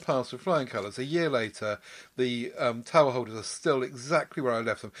has been passed with flying colours. A year later, the towel holders are still exactly where I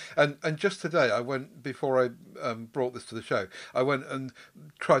left them. And just today, I went, before I brought this to the show, I went and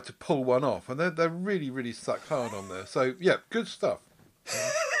tried to pull one off, and they're really, really stuck hard on there. So yeah, good stuff.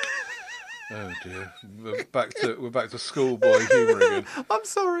 Oh dear, we're back to schoolboy humour again. I'm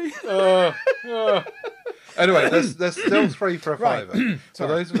sorry. Anyway, there's still 3 for a Right. fiver. For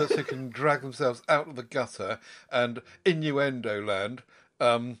those of us who can drag themselves out of the gutter and innuendo land,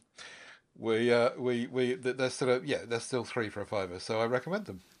 there's still 3 for a fiver. So I recommend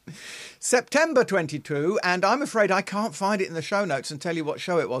them. September 22, and I'm afraid I can't find it in the show notes and tell you what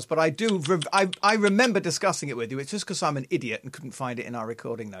show it was, but I do. I remember discussing it with you. It's just because I'm an idiot and couldn't find it in our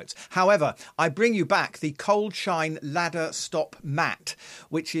recording notes. However, I bring you back the Cold Shine Ladder Stop Mat,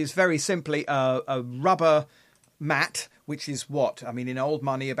 which is very simply a rubber mat, which is what? I mean, in old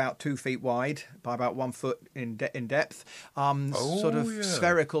money, about 2 feet wide by about 1 foot in depth.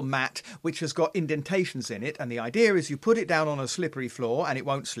 Spherical mat, which has got indentations in it. And the idea is you put it down on a slippery floor and it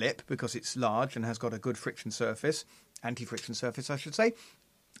won't slip because it's large and has got a good friction surface, anti-friction surface, I should say.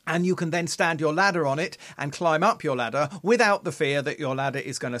 And you can then stand your ladder on it and climb up your ladder without the fear that your ladder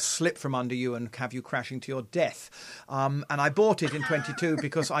is going to slip from under you and have you crashing to your death. And I bought it in 22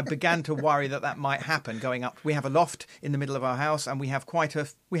 because I began to worry that might happen going up. We have a loft in the middle of our house and we have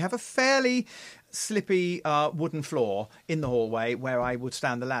a fairly slippy wooden floor in the hallway where I would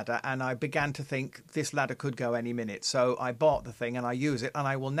stand the ladder, and I began to think this ladder could go any minute. So I bought the thing and I use it, and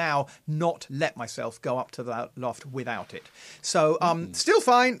I will now not let myself go up to the loft without it. So still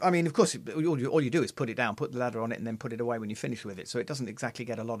fine. I mean, of course, all you do is put it down, put the ladder on it, and then put it away when you finish with it. So it doesn't exactly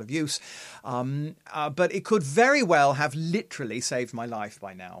get a lot of use. But it could very well have literally saved my life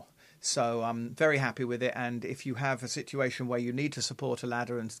by now. So I'm very happy with it. And if you have a situation where you need to support a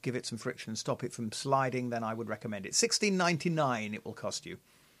ladder and give it some friction and stop it from sliding, then I would recommend it. $16.99 it will cost you.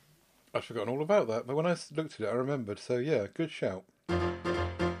 I'd forgotten all about that, but when I looked at it, I remembered. So yeah, good shout.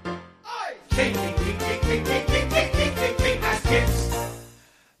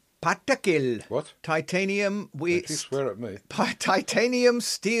 Patakil. What? Titanium. Don't you swear at me. Titanium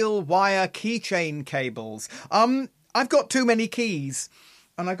steel wire keychain cables. I've got too many keys.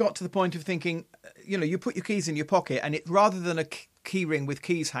 And I got to the point of thinking, you put your keys in your pocket and it rather than a key ring with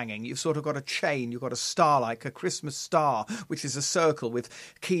keys hanging, you've sort of got a chain, you've got a star, like a Christmas star, which is a circle with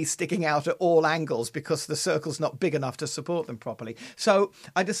keys sticking out at all angles because the circle's not big enough to support them properly. So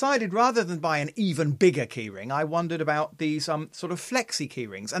I decided rather than buy an even bigger key ring, I wondered about these sort of flexi key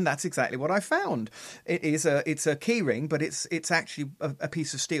rings, and that's exactly what I found. It's a key ring, but it's actually a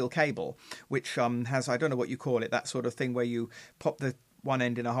piece of steel cable, which has, I don't know what you call it, that sort of thing where you pop the one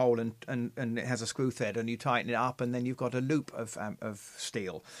end in a hole and it has a screw thread and you tighten it up and then you've got a loop of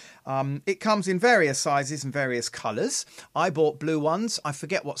steel. It comes in various sizes and various colours. I bought blue ones. I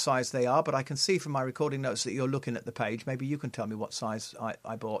forget what size they are, but I can see from my recording notes that you're looking at the page. Maybe you can tell me what size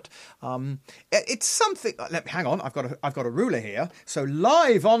I bought. It's something. Hang on, I've got a ruler here. So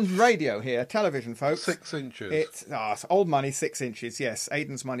live on radio here, television, folks. 6 inches. It's old money, 6 inches. Yes,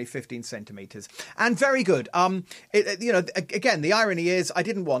 Aidan's money, 15 centimetres, and very good. Again, the irony is I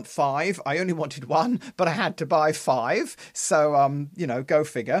didn't want 5. I only wanted 1, but I had to buy 5. So, go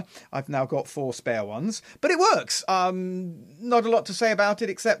figure. I've now got 4 spare ones. But it works. Not a lot to say about it,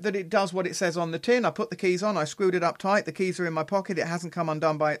 except that it does what it says on the tin. I put the keys on. I screwed it up tight. The keys are in my pocket. It hasn't come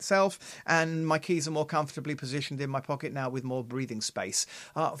undone by itself. And my keys are more comfortably positioned in my pocket now with more breathing space.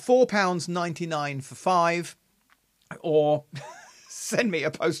 £4.99 for 5. Or send me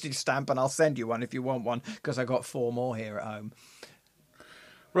a postage stamp and I'll send you one if you want one, because I got 4 more here at home.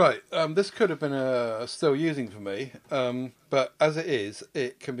 Right, this could have been still using for me, but as it is,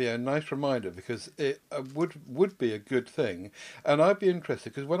 it can be a nice reminder because it would be a good thing, and I'd be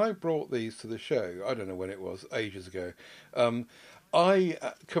interested because when I brought these to the show, I don't know when it was, ages ago, I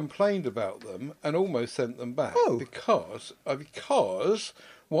complained about them and almost sent them back because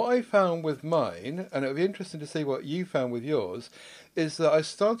what I found with mine, and it would be interesting to see what you found with yours, is that I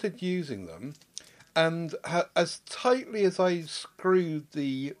started using them. And as tightly as I screwed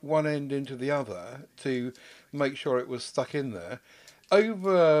the one end into the other to make sure it was stuck in there,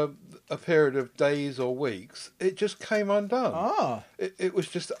 over a period of days or weeks, it just came undone. It was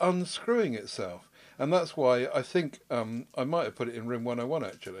just unscrewing itself. And that's why I think I might have put it in Room 101,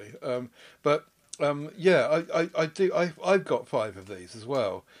 actually. I do. I've got 5 of these as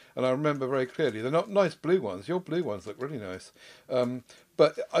well. And I remember very clearly. They're not nice blue ones. Your blue ones look really nice.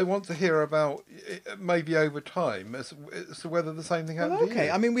 But I want to hear about maybe over time as to whether the same thing happened to you.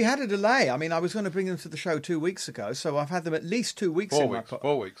 Okay, I mean, we had a delay. I mean, I was going to bring them to the show 2 weeks ago, so I've had them at least 2 weeks. 4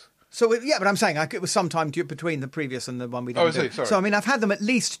 weeks. So, yeah, but I'm saying it was sometime between the previous and the one we didn't do. Sorry. So, I mean, I've had them at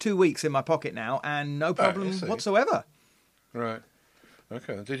least 2 weeks in my pocket now, and no problem whatsoever. Right.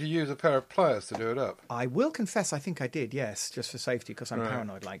 Okay. Did you use a pair of pliers to do it up? I will confess I think I did, yes, just for safety, because I'm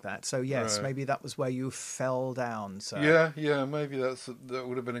paranoid like that. So, yes, maybe that was where you fell down. So. Yeah, maybe that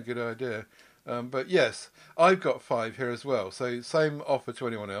would have been a good idea. But, yes, I've got 5 here as well. So, same offer to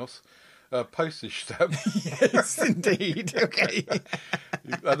anyone else. postage stamp. Yes, indeed. Okay.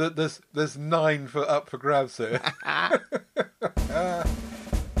 There's 9 up for grabs here.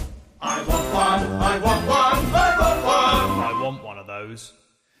 I want one, I want one, I want one. I want one of those.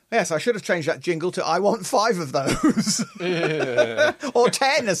 Yes, I should have changed that jingle to "I want 5 of those," or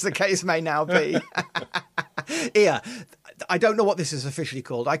 10, as the case may now be. Here, I don't know what this is officially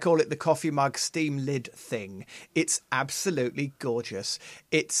called. I call it the coffee mug steam lid thing. It's absolutely gorgeous.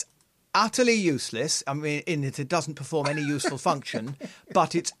 It's utterly useless. I mean, in it doesn't perform any useful function,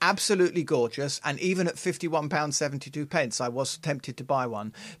 but it's absolutely gorgeous. And even at £51.72, I was tempted to buy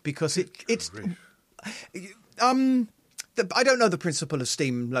one because it's. I don't know the principle of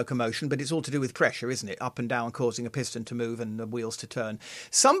steam locomotion, but it's all to do with pressure, isn't it? Up and down, causing a piston to move and the wheels to turn.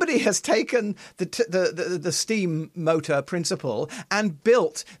 Somebody has taken the steam motor principle and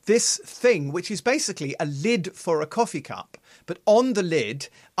built this thing, which is basically a lid for a coffee cup. But on the lid,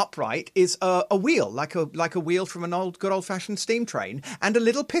 upright, is a wheel, like a wheel from an good old-fashioned steam train, and a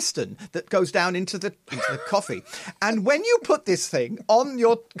little piston that goes down into the coffee. And when you put this thing on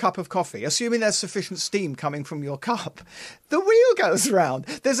your cup of coffee, assuming there's sufficient steam coming from your cup, the wheel goes round.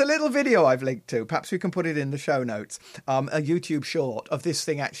 There's a little video I've linked to. Perhaps we can put it in the show notes. A YouTube short of this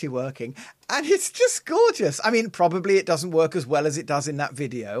thing actually working. And it's just gorgeous. I mean, probably it doesn't work as well as it does in that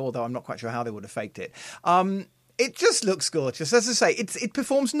video, although I'm not quite sure how they would have faked it. It just looks gorgeous. As I say, it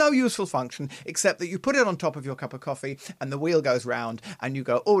performs no useful function except that you put it on top of your cup of coffee and the wheel goes round and you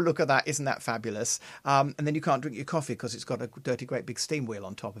go, oh, look at that. Isn't that fabulous? And then you can't drink your coffee because it's got a dirty, great big steam wheel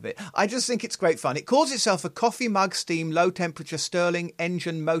on top of it. I just think it's great fun. It calls itself a coffee mug steam, low temperature Stirling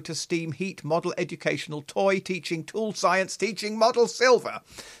engine motor steam heat model educational toy teaching tool science teaching model silver.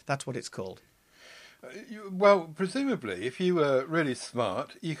 That's what it's called. Well, presumably, if you were really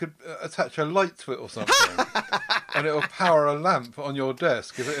smart, you could attach a light to it or something, and it will power a lamp on your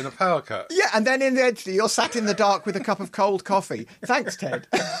desk if it's in a power cut. Yeah, and then in the edge, you're sat in the dark with a cup of cold coffee. Thanks, Ted.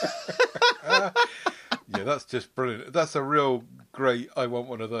 Yeah, that's just brilliant. That's a real great. I want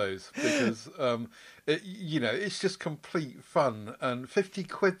one of those because it's just complete fun and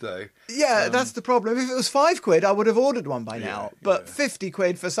 £50 though. Yeah, that's the problem. If it was £5, I would have ordered one by now. But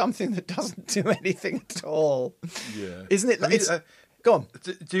 £50 for something that doesn't do anything at all. Yeah, isn't it? Go on.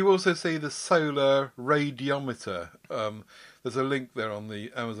 Do you also see the solar radiometer? There's a link there on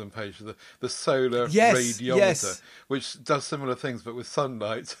the Amazon page. The solar radiometer, which does similar things but with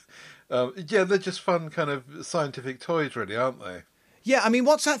sunlight. They're just fun kind of scientific toys, really, aren't they? Yeah, I mean,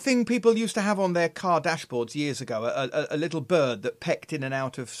 what's that thing people used to have on their car dashboards years ago? A little bird that pecked in and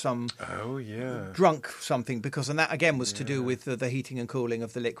out of some drunk something, because and that, again, was to do with the heating and cooling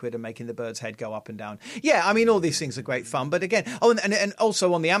of the liquid and making the bird's head go up and down. Yeah, I mean, all these things are great fun. But again, and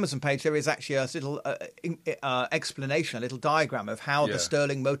also on the Amazon page, there is actually a little explanation, a little diagram of how the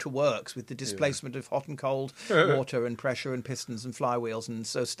Stirling motor works with the displacement of hot and cold water and pressure and pistons and flywheels. And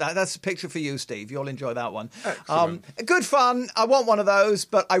so that's a picture for you, Steve. You'll enjoy that one. Good fun. I want one of those,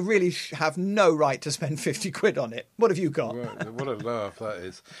 but I really have no right to spend £50 on it. What have you got? Right, what a laugh that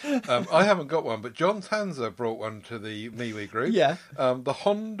is. I haven't got one, but John Tanzer brought one to the MeWe group. Yeah. The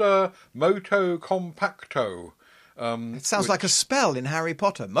Honda Motocompacto. It sounds like a spell in Harry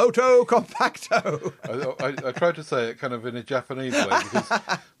Potter. Motocompacto. I tried to say it kind of in a Japanese way because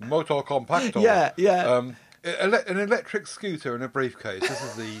Motocompacto. Yeah. An electric scooter in a briefcase. This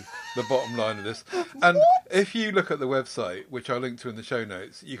is the bottom line of this. And if you look at the website, which I'll link to in the show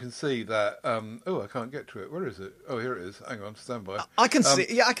notes, you can see that. I can't get to it. Where is it? Oh, here it is. Hang on, stand by. I can see.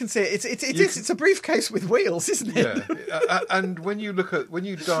 Yeah, I can see it. It's a briefcase with wheels, isn't it? Yeah. And when you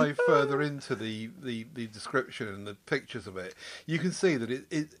dive further into the description and the pictures of it, you can see that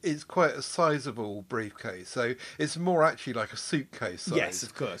it's quite a sizable briefcase. So it's more actually like a suitcase size. Yes,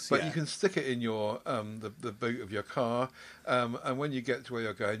 of course. But you can stick it in your the boot of your car, and when you get to where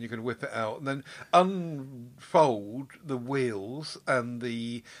you're going, you can whip it out and then unfold the wheels and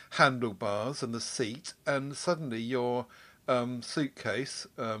the handlebars and the seat, and suddenly your suitcase,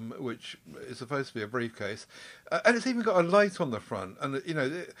 which is supposed to be a briefcase, and it's even got a light on the front. And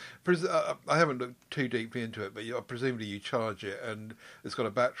I haven't looked too deeply into it, but presumably you charge it, and it's got a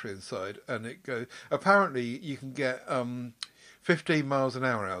battery inside, and it goes. Apparently, you can get 15 miles an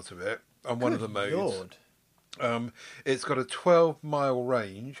hour out of it on one of the modes. Lord. It's got a 12-mile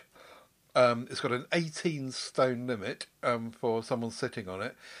range. It's got an 18 stone limit for someone sitting on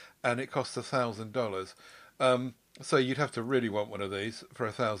it, and it costs $1,000. So you'd have to really want one of these for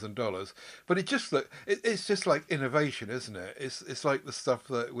 $1,000. But it's just like innovation, isn't it? It's like the stuff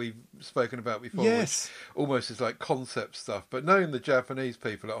that we've spoken about before, Yes. which almost is like concept stuff. But knowing the Japanese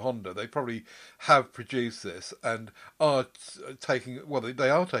people at Honda, they probably have produced this and are they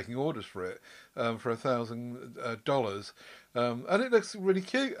are taking orders for it for $1,000. And it looks really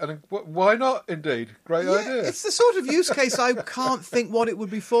cute. And why not, indeed? Great idea. It's the sort of use case I can't think what it would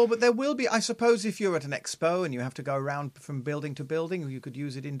be for, but there will be. I suppose if you're at an expo and you have to go around from building to building, you could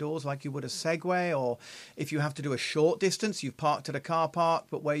use it indoors like you would a Segway, or if you have to do a short distance, you've parked at a car park,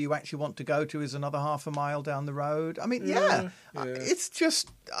 but where you actually want to go to is another half a mile down the road. I mean, it's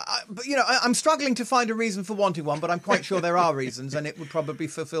just, I'm struggling to find a reason for wanting one, but I'm quite sure there are reasons, and it would probably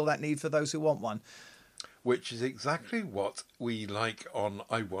fulfill that need for those who want one. Which is exactly what we like on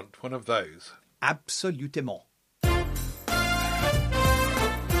I Want One of Those. Absolutement.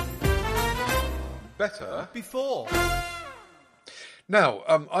 Better Before. Now,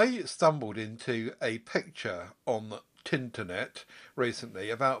 I stumbled into a picture on Tinternet recently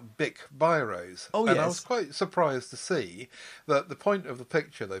about Bic biros. Oh, and yes. I was quite surprised to see that the point of the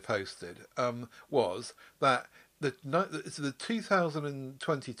picture they posted was that the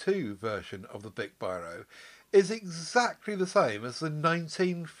 2022 version of the Bic biro is exactly the same as the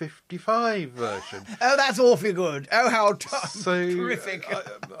 1955 version. Oh, that's awfully good. Oh, how terrific.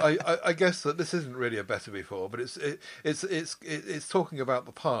 I guess that this isn't really a better before, but it's talking about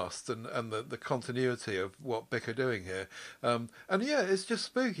the past and the continuity of what Bic are doing here. And yeah, it's just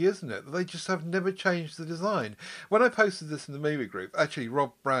spooky, isn't it? They just have never changed the design. When I posted this in the movie group, actually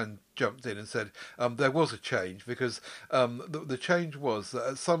Rob Brand jumped in and said there was a change because the change was that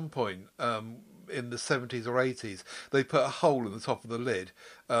at some point in the 70s or 80s, they put a hole in the top of the lid.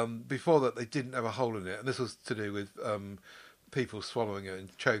 Before that, they didn't have a hole in it, and this was to do with people swallowing it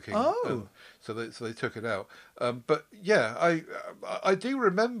and choking. Oh. So they took it out. But yeah, I do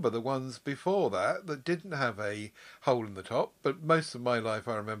remember the ones before that didn't have a hole in the top. But most of my life,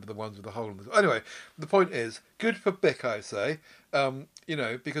 I remember the ones with a hole in the top. Anyway, the point is, good for Bic, I say.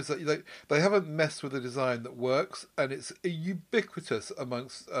 Because they haven't messed with a design that works, and it's ubiquitous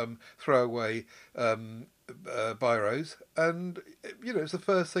amongst throwaway biros, and it's the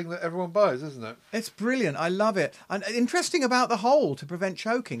first thing that everyone buys, isn't it? It's brilliant. I love it. And interesting about the hole to prevent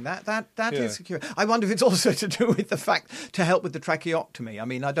choking. That is secure. I wonder if it's also to do with the fact to help with the tracheotomy. I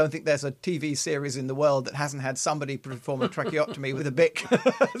mean, I don't think there's a TV series in the world that hasn't had somebody perform a tracheotomy with a Bic.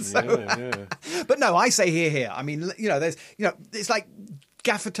 But no, I say here. I mean, there's it's like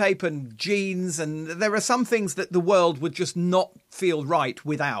gaffer tape and jeans, and there are some things that the world would just not feel right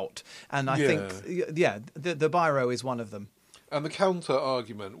without. And I think, the biro is one of them. And the counter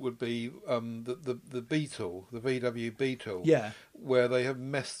argument would be the Beetle, the VW Beetle, where they have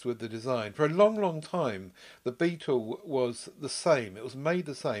messed with the design. For a long, long time, the Beetle was the same. It was made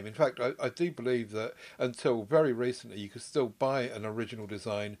the same. In fact, I do believe that until very recently, you could still buy an original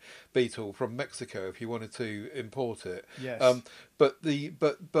design Beetle from Mexico if you wanted to import it. Yes. But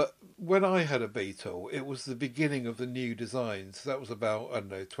when I had a Beetle, it was the beginning of the new designs. That was about,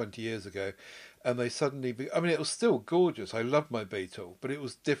 20 years ago. And they suddenly... it was still gorgeous. I loved my Beetle, but it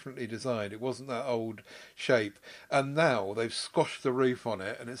was differently designed. It wasn't that old shape. And now they've squashed the roof on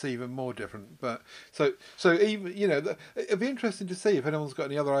it, and it's even more different. But so even it'd be interesting to see if anyone's got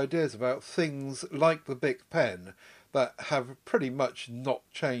any other ideas about things like the Bic pen that have pretty much not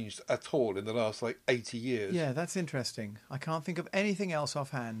changed at all in the last 80 years. Yeah, that's interesting. I can't think of anything else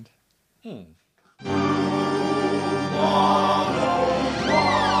offhand.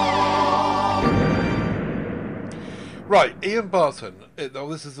 Right, Ian Barton.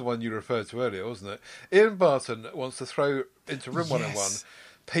 This is the one you referred to earlier, wasn't it? Ian Barton wants to throw into Room 101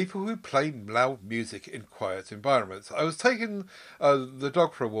 people who play loud music in quiet environments. I was taking the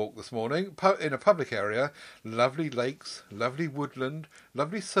dog for a walk this morning in a public area. Lovely lakes, lovely woodland,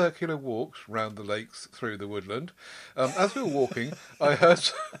 lovely circular walks round the lakes through the woodland. As we were walking, I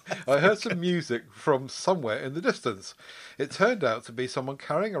heard some music from somewhere in the distance. It turned out to be someone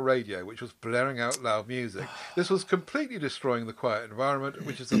carrying a radio which was blaring out loud music. This was completely destroying the quiet environment,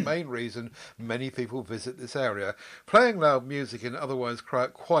 which is the main reason many people visit this area. Playing loud music in otherwise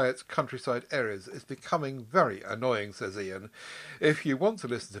quiet countryside areas is becoming very annoying, says Ian. If you want to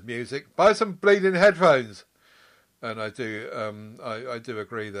listen to music, buy some bleeding headphones. And I do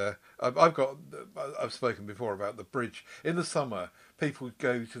agree there. I've spoken before about the bridge. In the summer, people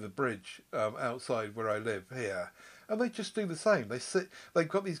go to the bridge outside where I live here, and they just do the same. They've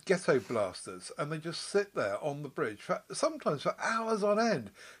got these ghetto blasters, and they just sit there on the bridge sometimes for hours on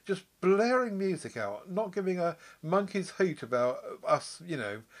end, just blaring music out, not giving a monkey's hoot about us,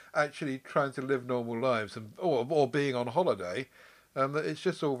 actually trying to live normal lives or being on holiday. It's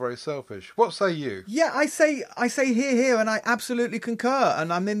just all very selfish. What say you? Yeah, I say here, and I absolutely concur.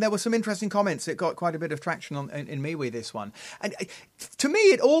 And I mean, there were some interesting comments. It got quite a bit of traction in MeWe, this one. And to me,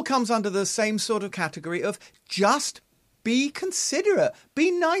 it all comes under the same sort of category of just be considerate.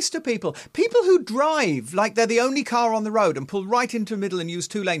 Be nice to people. People who drive like they're the only car on the road and pull right into the middle and use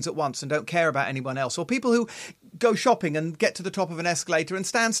 2 lanes at once and don't care about anyone else. Or people who go shopping and get to the top of an escalator and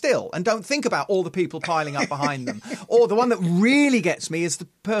stand still and don't think about all the people piling up behind them. Or the one that really gets me is the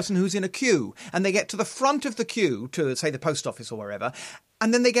person who's in a queue and they get to the front of the queue to, say, the post office or wherever,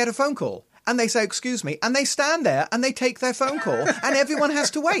 and then they get a phone call. And they say, excuse me, and they stand there and they take their phone call and everyone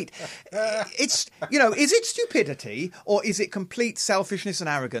has to wait. It's, is it stupidity or is it complete selfishness and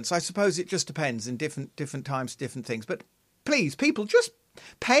arrogance? I suppose it just depends in different times, different things. But please, people, just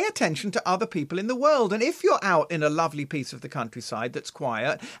pay attention to other people in the world. And if you're out in a lovely piece of the countryside that's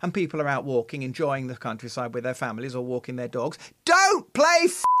quiet and people are out walking, enjoying the countryside with their families or walking their dogs, don't play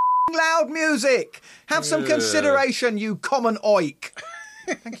loud music. Have some consideration, you common oik.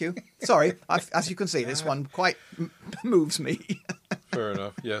 Thank you. Sorry, as you can see, this one quite moves me. Fair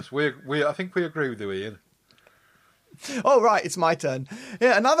enough. Yes, I think we agree with you, Ian. Oh, right, it's my turn.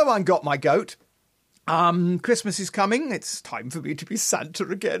 Yeah, another one got my goat. Christmas is coming. It's time for me to be Santa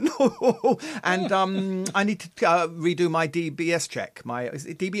again. And I need to redo my DBS check. Make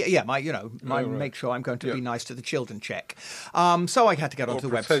sure I'm going to be nice to the children check. So I had to get onto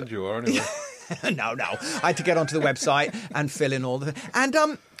the website. Pretend you are, anyway. No. I had to get onto the website and fill in all the... And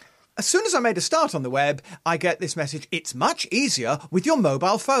as soon as I made a start on the web, I get this message, it's much easier with your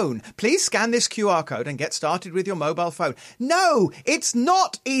mobile phone. Please scan this QR code and get started with your mobile phone. No, it's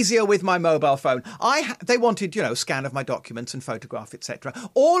not easier with my mobile phone. They wanted, scan of my documents and photograph, etc.,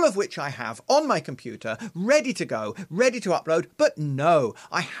 all of which I have on my computer, ready to go, ready to upload. But no,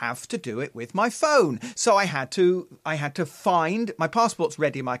 I have to do it with my phone. So I had to find, my passport's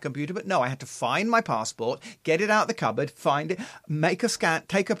ready on my computer, but no, I had to find my passport, get it out the cupboard, find it, make a scan,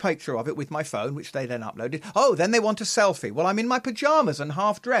 take a picture of it with my phone, which they then uploaded. Oh, then they want a selfie. Well, I'm in my pajamas and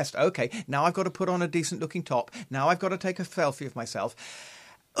half dressed. Okay, now I've got to put on a decent looking top. Now I've got to take a selfie of myself.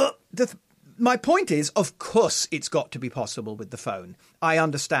 My point is, of course, it's got to be possible with the phone. I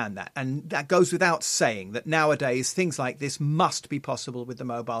understand that. And that goes without saying that nowadays things like this must be possible with the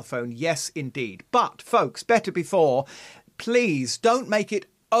mobile phone. Yes, indeed. But, folks, better before, please don't make it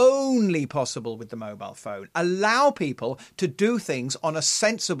only possible with the mobile phone. Allow people to do things on a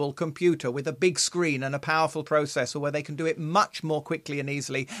sensible computer with a big screen and a powerful processor where they can do it much more quickly and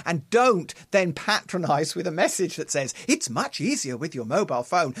easily. And don't then patronise with a message that says, it's much easier with your mobile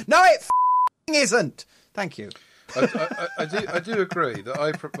phone. No, it isn't. Thank you. I do agree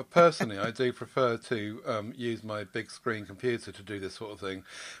that personally I do prefer to use my big screen computer to do this sort of thing,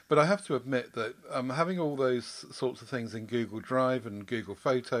 but I have to admit that having all those sorts of things in Google Drive and Google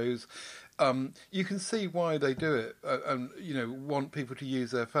Photos, you can see why they do it and want people to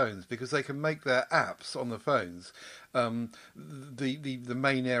use their phones, because they can make their apps on the phones the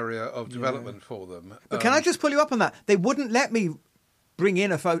main area of development for them. But can I just pull you up on that? They wouldn't let me bring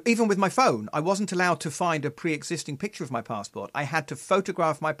in a phone, even with my phone. I wasn't allowed to find a pre-existing picture of my passport. I had to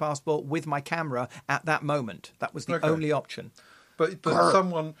photograph my passport with my camera at that moment. That was the only option. But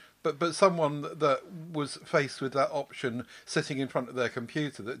someone that was faced with that option sitting in front of their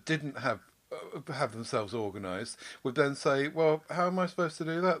computer that didn't have themselves organised would then say, well, how am I supposed to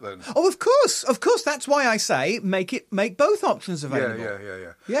do that then? Oh, of course. That's why I say make both options available.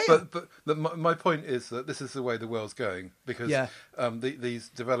 Yeah. But my point is that this is the way the world's going, because these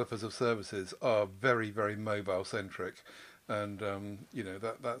developers of services are very, very mobile centric, and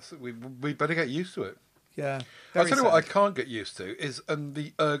we better get used to it. Yeah. I'll tell you what I can't get used to is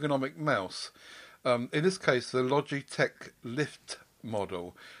the ergonomic mouse. In this case, the Logitech Lift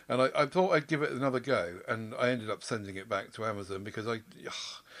model, and I thought I'd give it another go, and I ended up sending it back to Amazon because I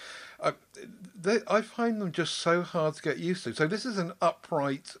find them just so hard to get used to. So this is an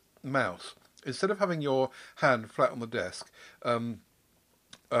upright mouse. Instead of having your hand flat on the desk,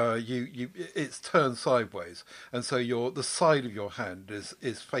 it's turned sideways, and so the side of your hand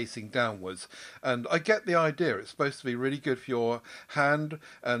is facing downwards. And I get the idea; it's supposed to be really good for your hand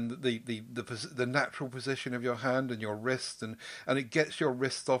and the natural position of your hand and your wrist, and it gets your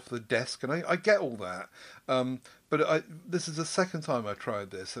wrist off the desk. And I get all that. But this is the second time I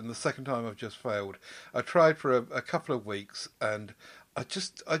tried this, and the second time I've just failed. I tried for a couple of weeks, and I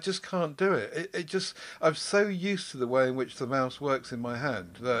just can't do it. I'm so used to the way in which the mouse works in my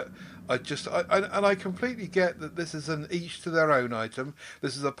hand that I completely get that this is an each to their own item.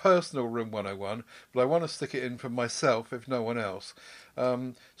 This is a personal Room 101, but I want to stick it in for myself if no one else.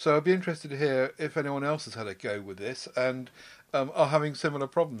 So I'd be interested to hear if anyone else has had a go with this and are having similar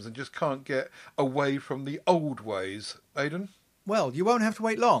problems and just can't get away from the old ways. Aidan? Well, you won't have to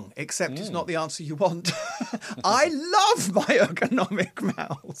wait long, except it's not the answer you want. I love my ergonomic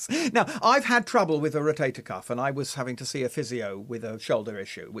mouse. Now, I've had trouble with a rotator cuff, and I was having to see a physio with a shoulder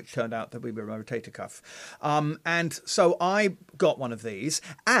issue, which turned out to be a rotator cuff. And so I got one of these,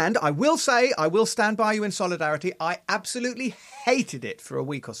 and I will say, I will stand by you in solidarity, I absolutely hated it for a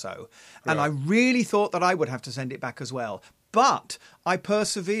week or so. And I really thought that I would have to send it back as well. But I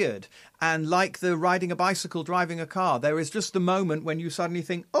persevered. And like the riding a bicycle, driving a car, there is just the moment when you suddenly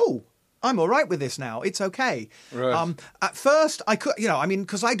think, oh, I'm all right with this now. It's okay. Right. At first, I could,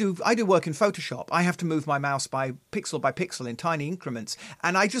 because I do work in Photoshop. I have to move my mouse by pixel in tiny increments.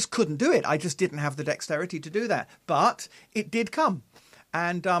 And I just couldn't do it. I just didn't have the dexterity to do that. But it did come.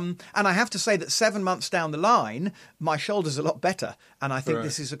 And I have to say that 7 months down the line, my shoulder's a lot better. And I think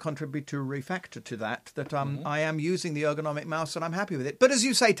this is a contributory factor to that I am using the ergonomic mouse and I'm happy with it. But as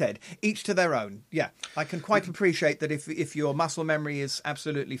you say, Ted, each to their own. Yeah, I can quite appreciate that if your muscle memory is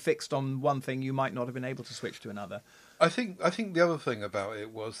absolutely fixed on one thing, you might not have been able to switch to another. I think the other thing about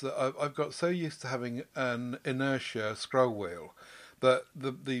it was that I've got so used to having an inertia scroll wheel that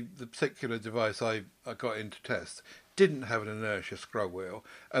the particular device I got in to test didn't have an inertia scroll wheel,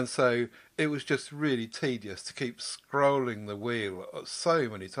 and so it was just really tedious to keep scrolling the wheel so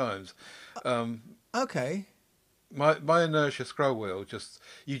many times. Okay. My inertia scroll wheel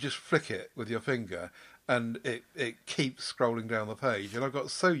you just flick it with your finger and it keeps scrolling down the page, and I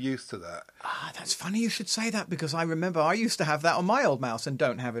got so used to that. That's funny you should say that, because I remember I used to have that on my old mouse and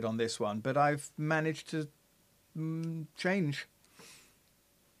don't have it on this one, but I've managed to change.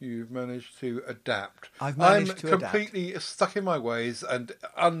 You've managed to adapt. I've managed to adapt. I'm completely stuck in my ways and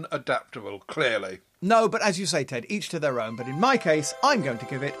unadaptable, clearly. No, but as you say, Ted, each to their own. But in my case, I'm going to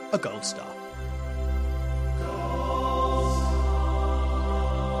give it a gold star.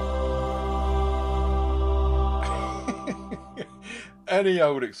 Any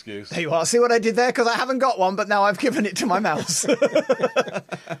old excuse. There you are. See what I did there? Because I haven't got one, but now I've given it to my mouse.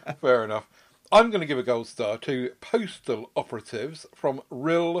 Fair enough. I'm going to give a gold star to postal operatives from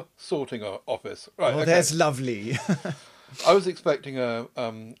Rill Sorting Office. Right, okay. That's lovely. I was expecting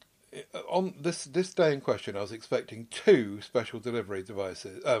on this day in question, I was expecting 2 special delivery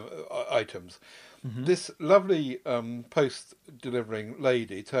items. Mm-hmm. This lovely post delivering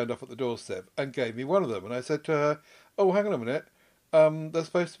lady turned up at the doorstep and gave me one of them, and I said to her, "Oh, hang on a minute, there's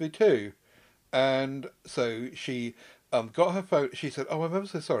supposed to be 2," and so she. Got her phone. She said, "Oh, I'm ever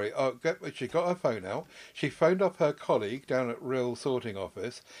so sorry." She got her phone out. She phoned up her colleague down at Rill Sorting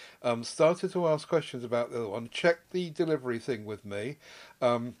Office. Started to ask questions about the other one. Checked the delivery thing with me.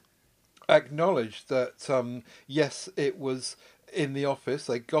 Acknowledged that yes, it was in the office.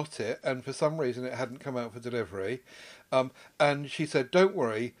 They got it, and for some reason it hadn't come out for delivery. And she said, "Don't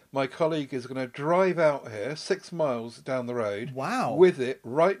worry, my colleague is going to drive out here 6 miles down the road. Wow. With it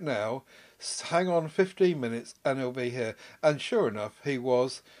right now. Hang on 15 minutes and he'll be here." And sure enough, he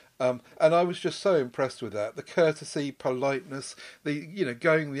was. And I was just so impressed with that. The courtesy, politeness,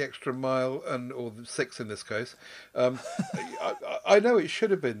 going the extra mile, or the 6 in this case. I know it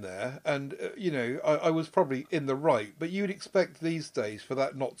should have been there, and I was probably in the right. But you'd expect these days for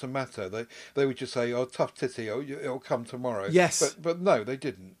that not to matter. They would just say, "Oh, tough titty, oh, it'll come tomorrow." Yes. But no, they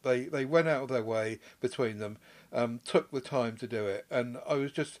didn't. They went out of their way between them. Took the time to do it, and I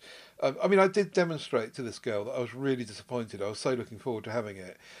was just I did demonstrate to this girl that I was really disappointed. I was so looking forward to having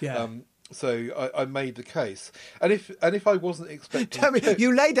it. Yeah. So I made the case, and if I wasn't expecting, tell me,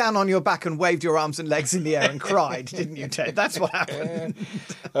 you lay down on your back and waved your arms and legs in the air and cried, didn't you, Ted? That's what happened.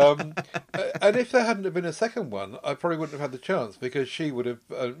 And if there hadn't have been a second one, I probably wouldn't have had the chance, because she would have,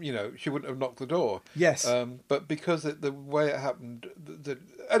 she wouldn't have knocked the door. Yes. But because the way it happened,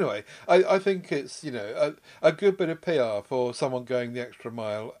 anyway, I think it's a good bit of PR for someone going the extra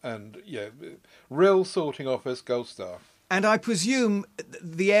mile, and Rill Sorting Office, gold star. And I presume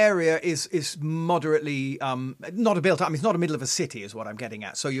the area is moderately not built up. It's not a middle of a city, is what I'm getting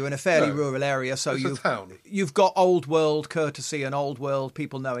at. So you're in a fairly rural area. So it's a town. You've got old world courtesy and old world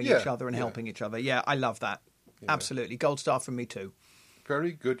people knowing each other and helping each other. Yeah, I love that. Yeah. Absolutely, gold star from me too.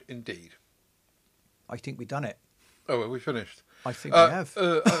 Very good indeed. I think we've done it. Oh, well, we finished. I think we have.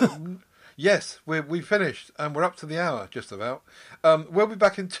 Yes, we finished, and we're up to the hour, just about. We'll be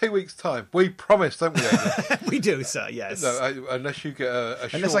back in 2 weeks' time. We promise, don't we, Adrian? We do, sir, yes. No, unless you get a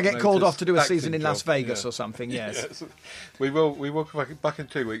Unless short I get called notice off to do a acting season in Las job. Vegas or something, yes. Yes. We will come back in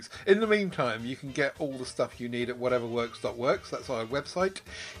 2 weeks. In the meantime, you can get all the stuff you need at whateverworks.works. That's our website.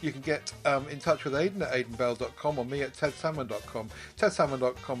 You can get in touch with Aidan at aidanbell.com or me at tedsalmon.com.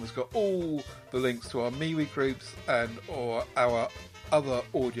 Tedsalmon.com has got all the links to our MeWe groups or our other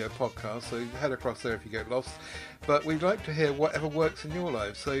audio podcasts, so head across there if you get lost. But we'd like to hear whatever works in your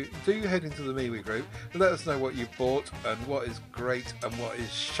lives, so do head into the MeWe group, let us know what you've bought and what is great and what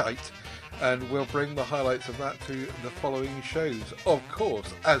is shite, and we'll bring the highlights of that to the following shows. Of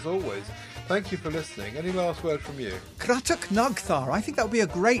course, as always, thank you for listening. Any last word from you? Kratuk Nugthar. I think that would be a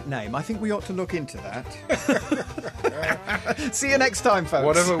great name. I think we ought to look into that. See you next time, folks.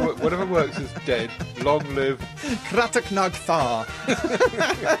 Whatever works is dead. Long live Kratuk Nugthar.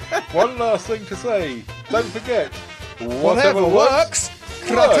 One last thing to say. Don't forget, Whatever works,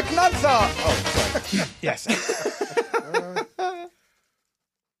 Kratuk Nugthar. Oh, sorry. Yes.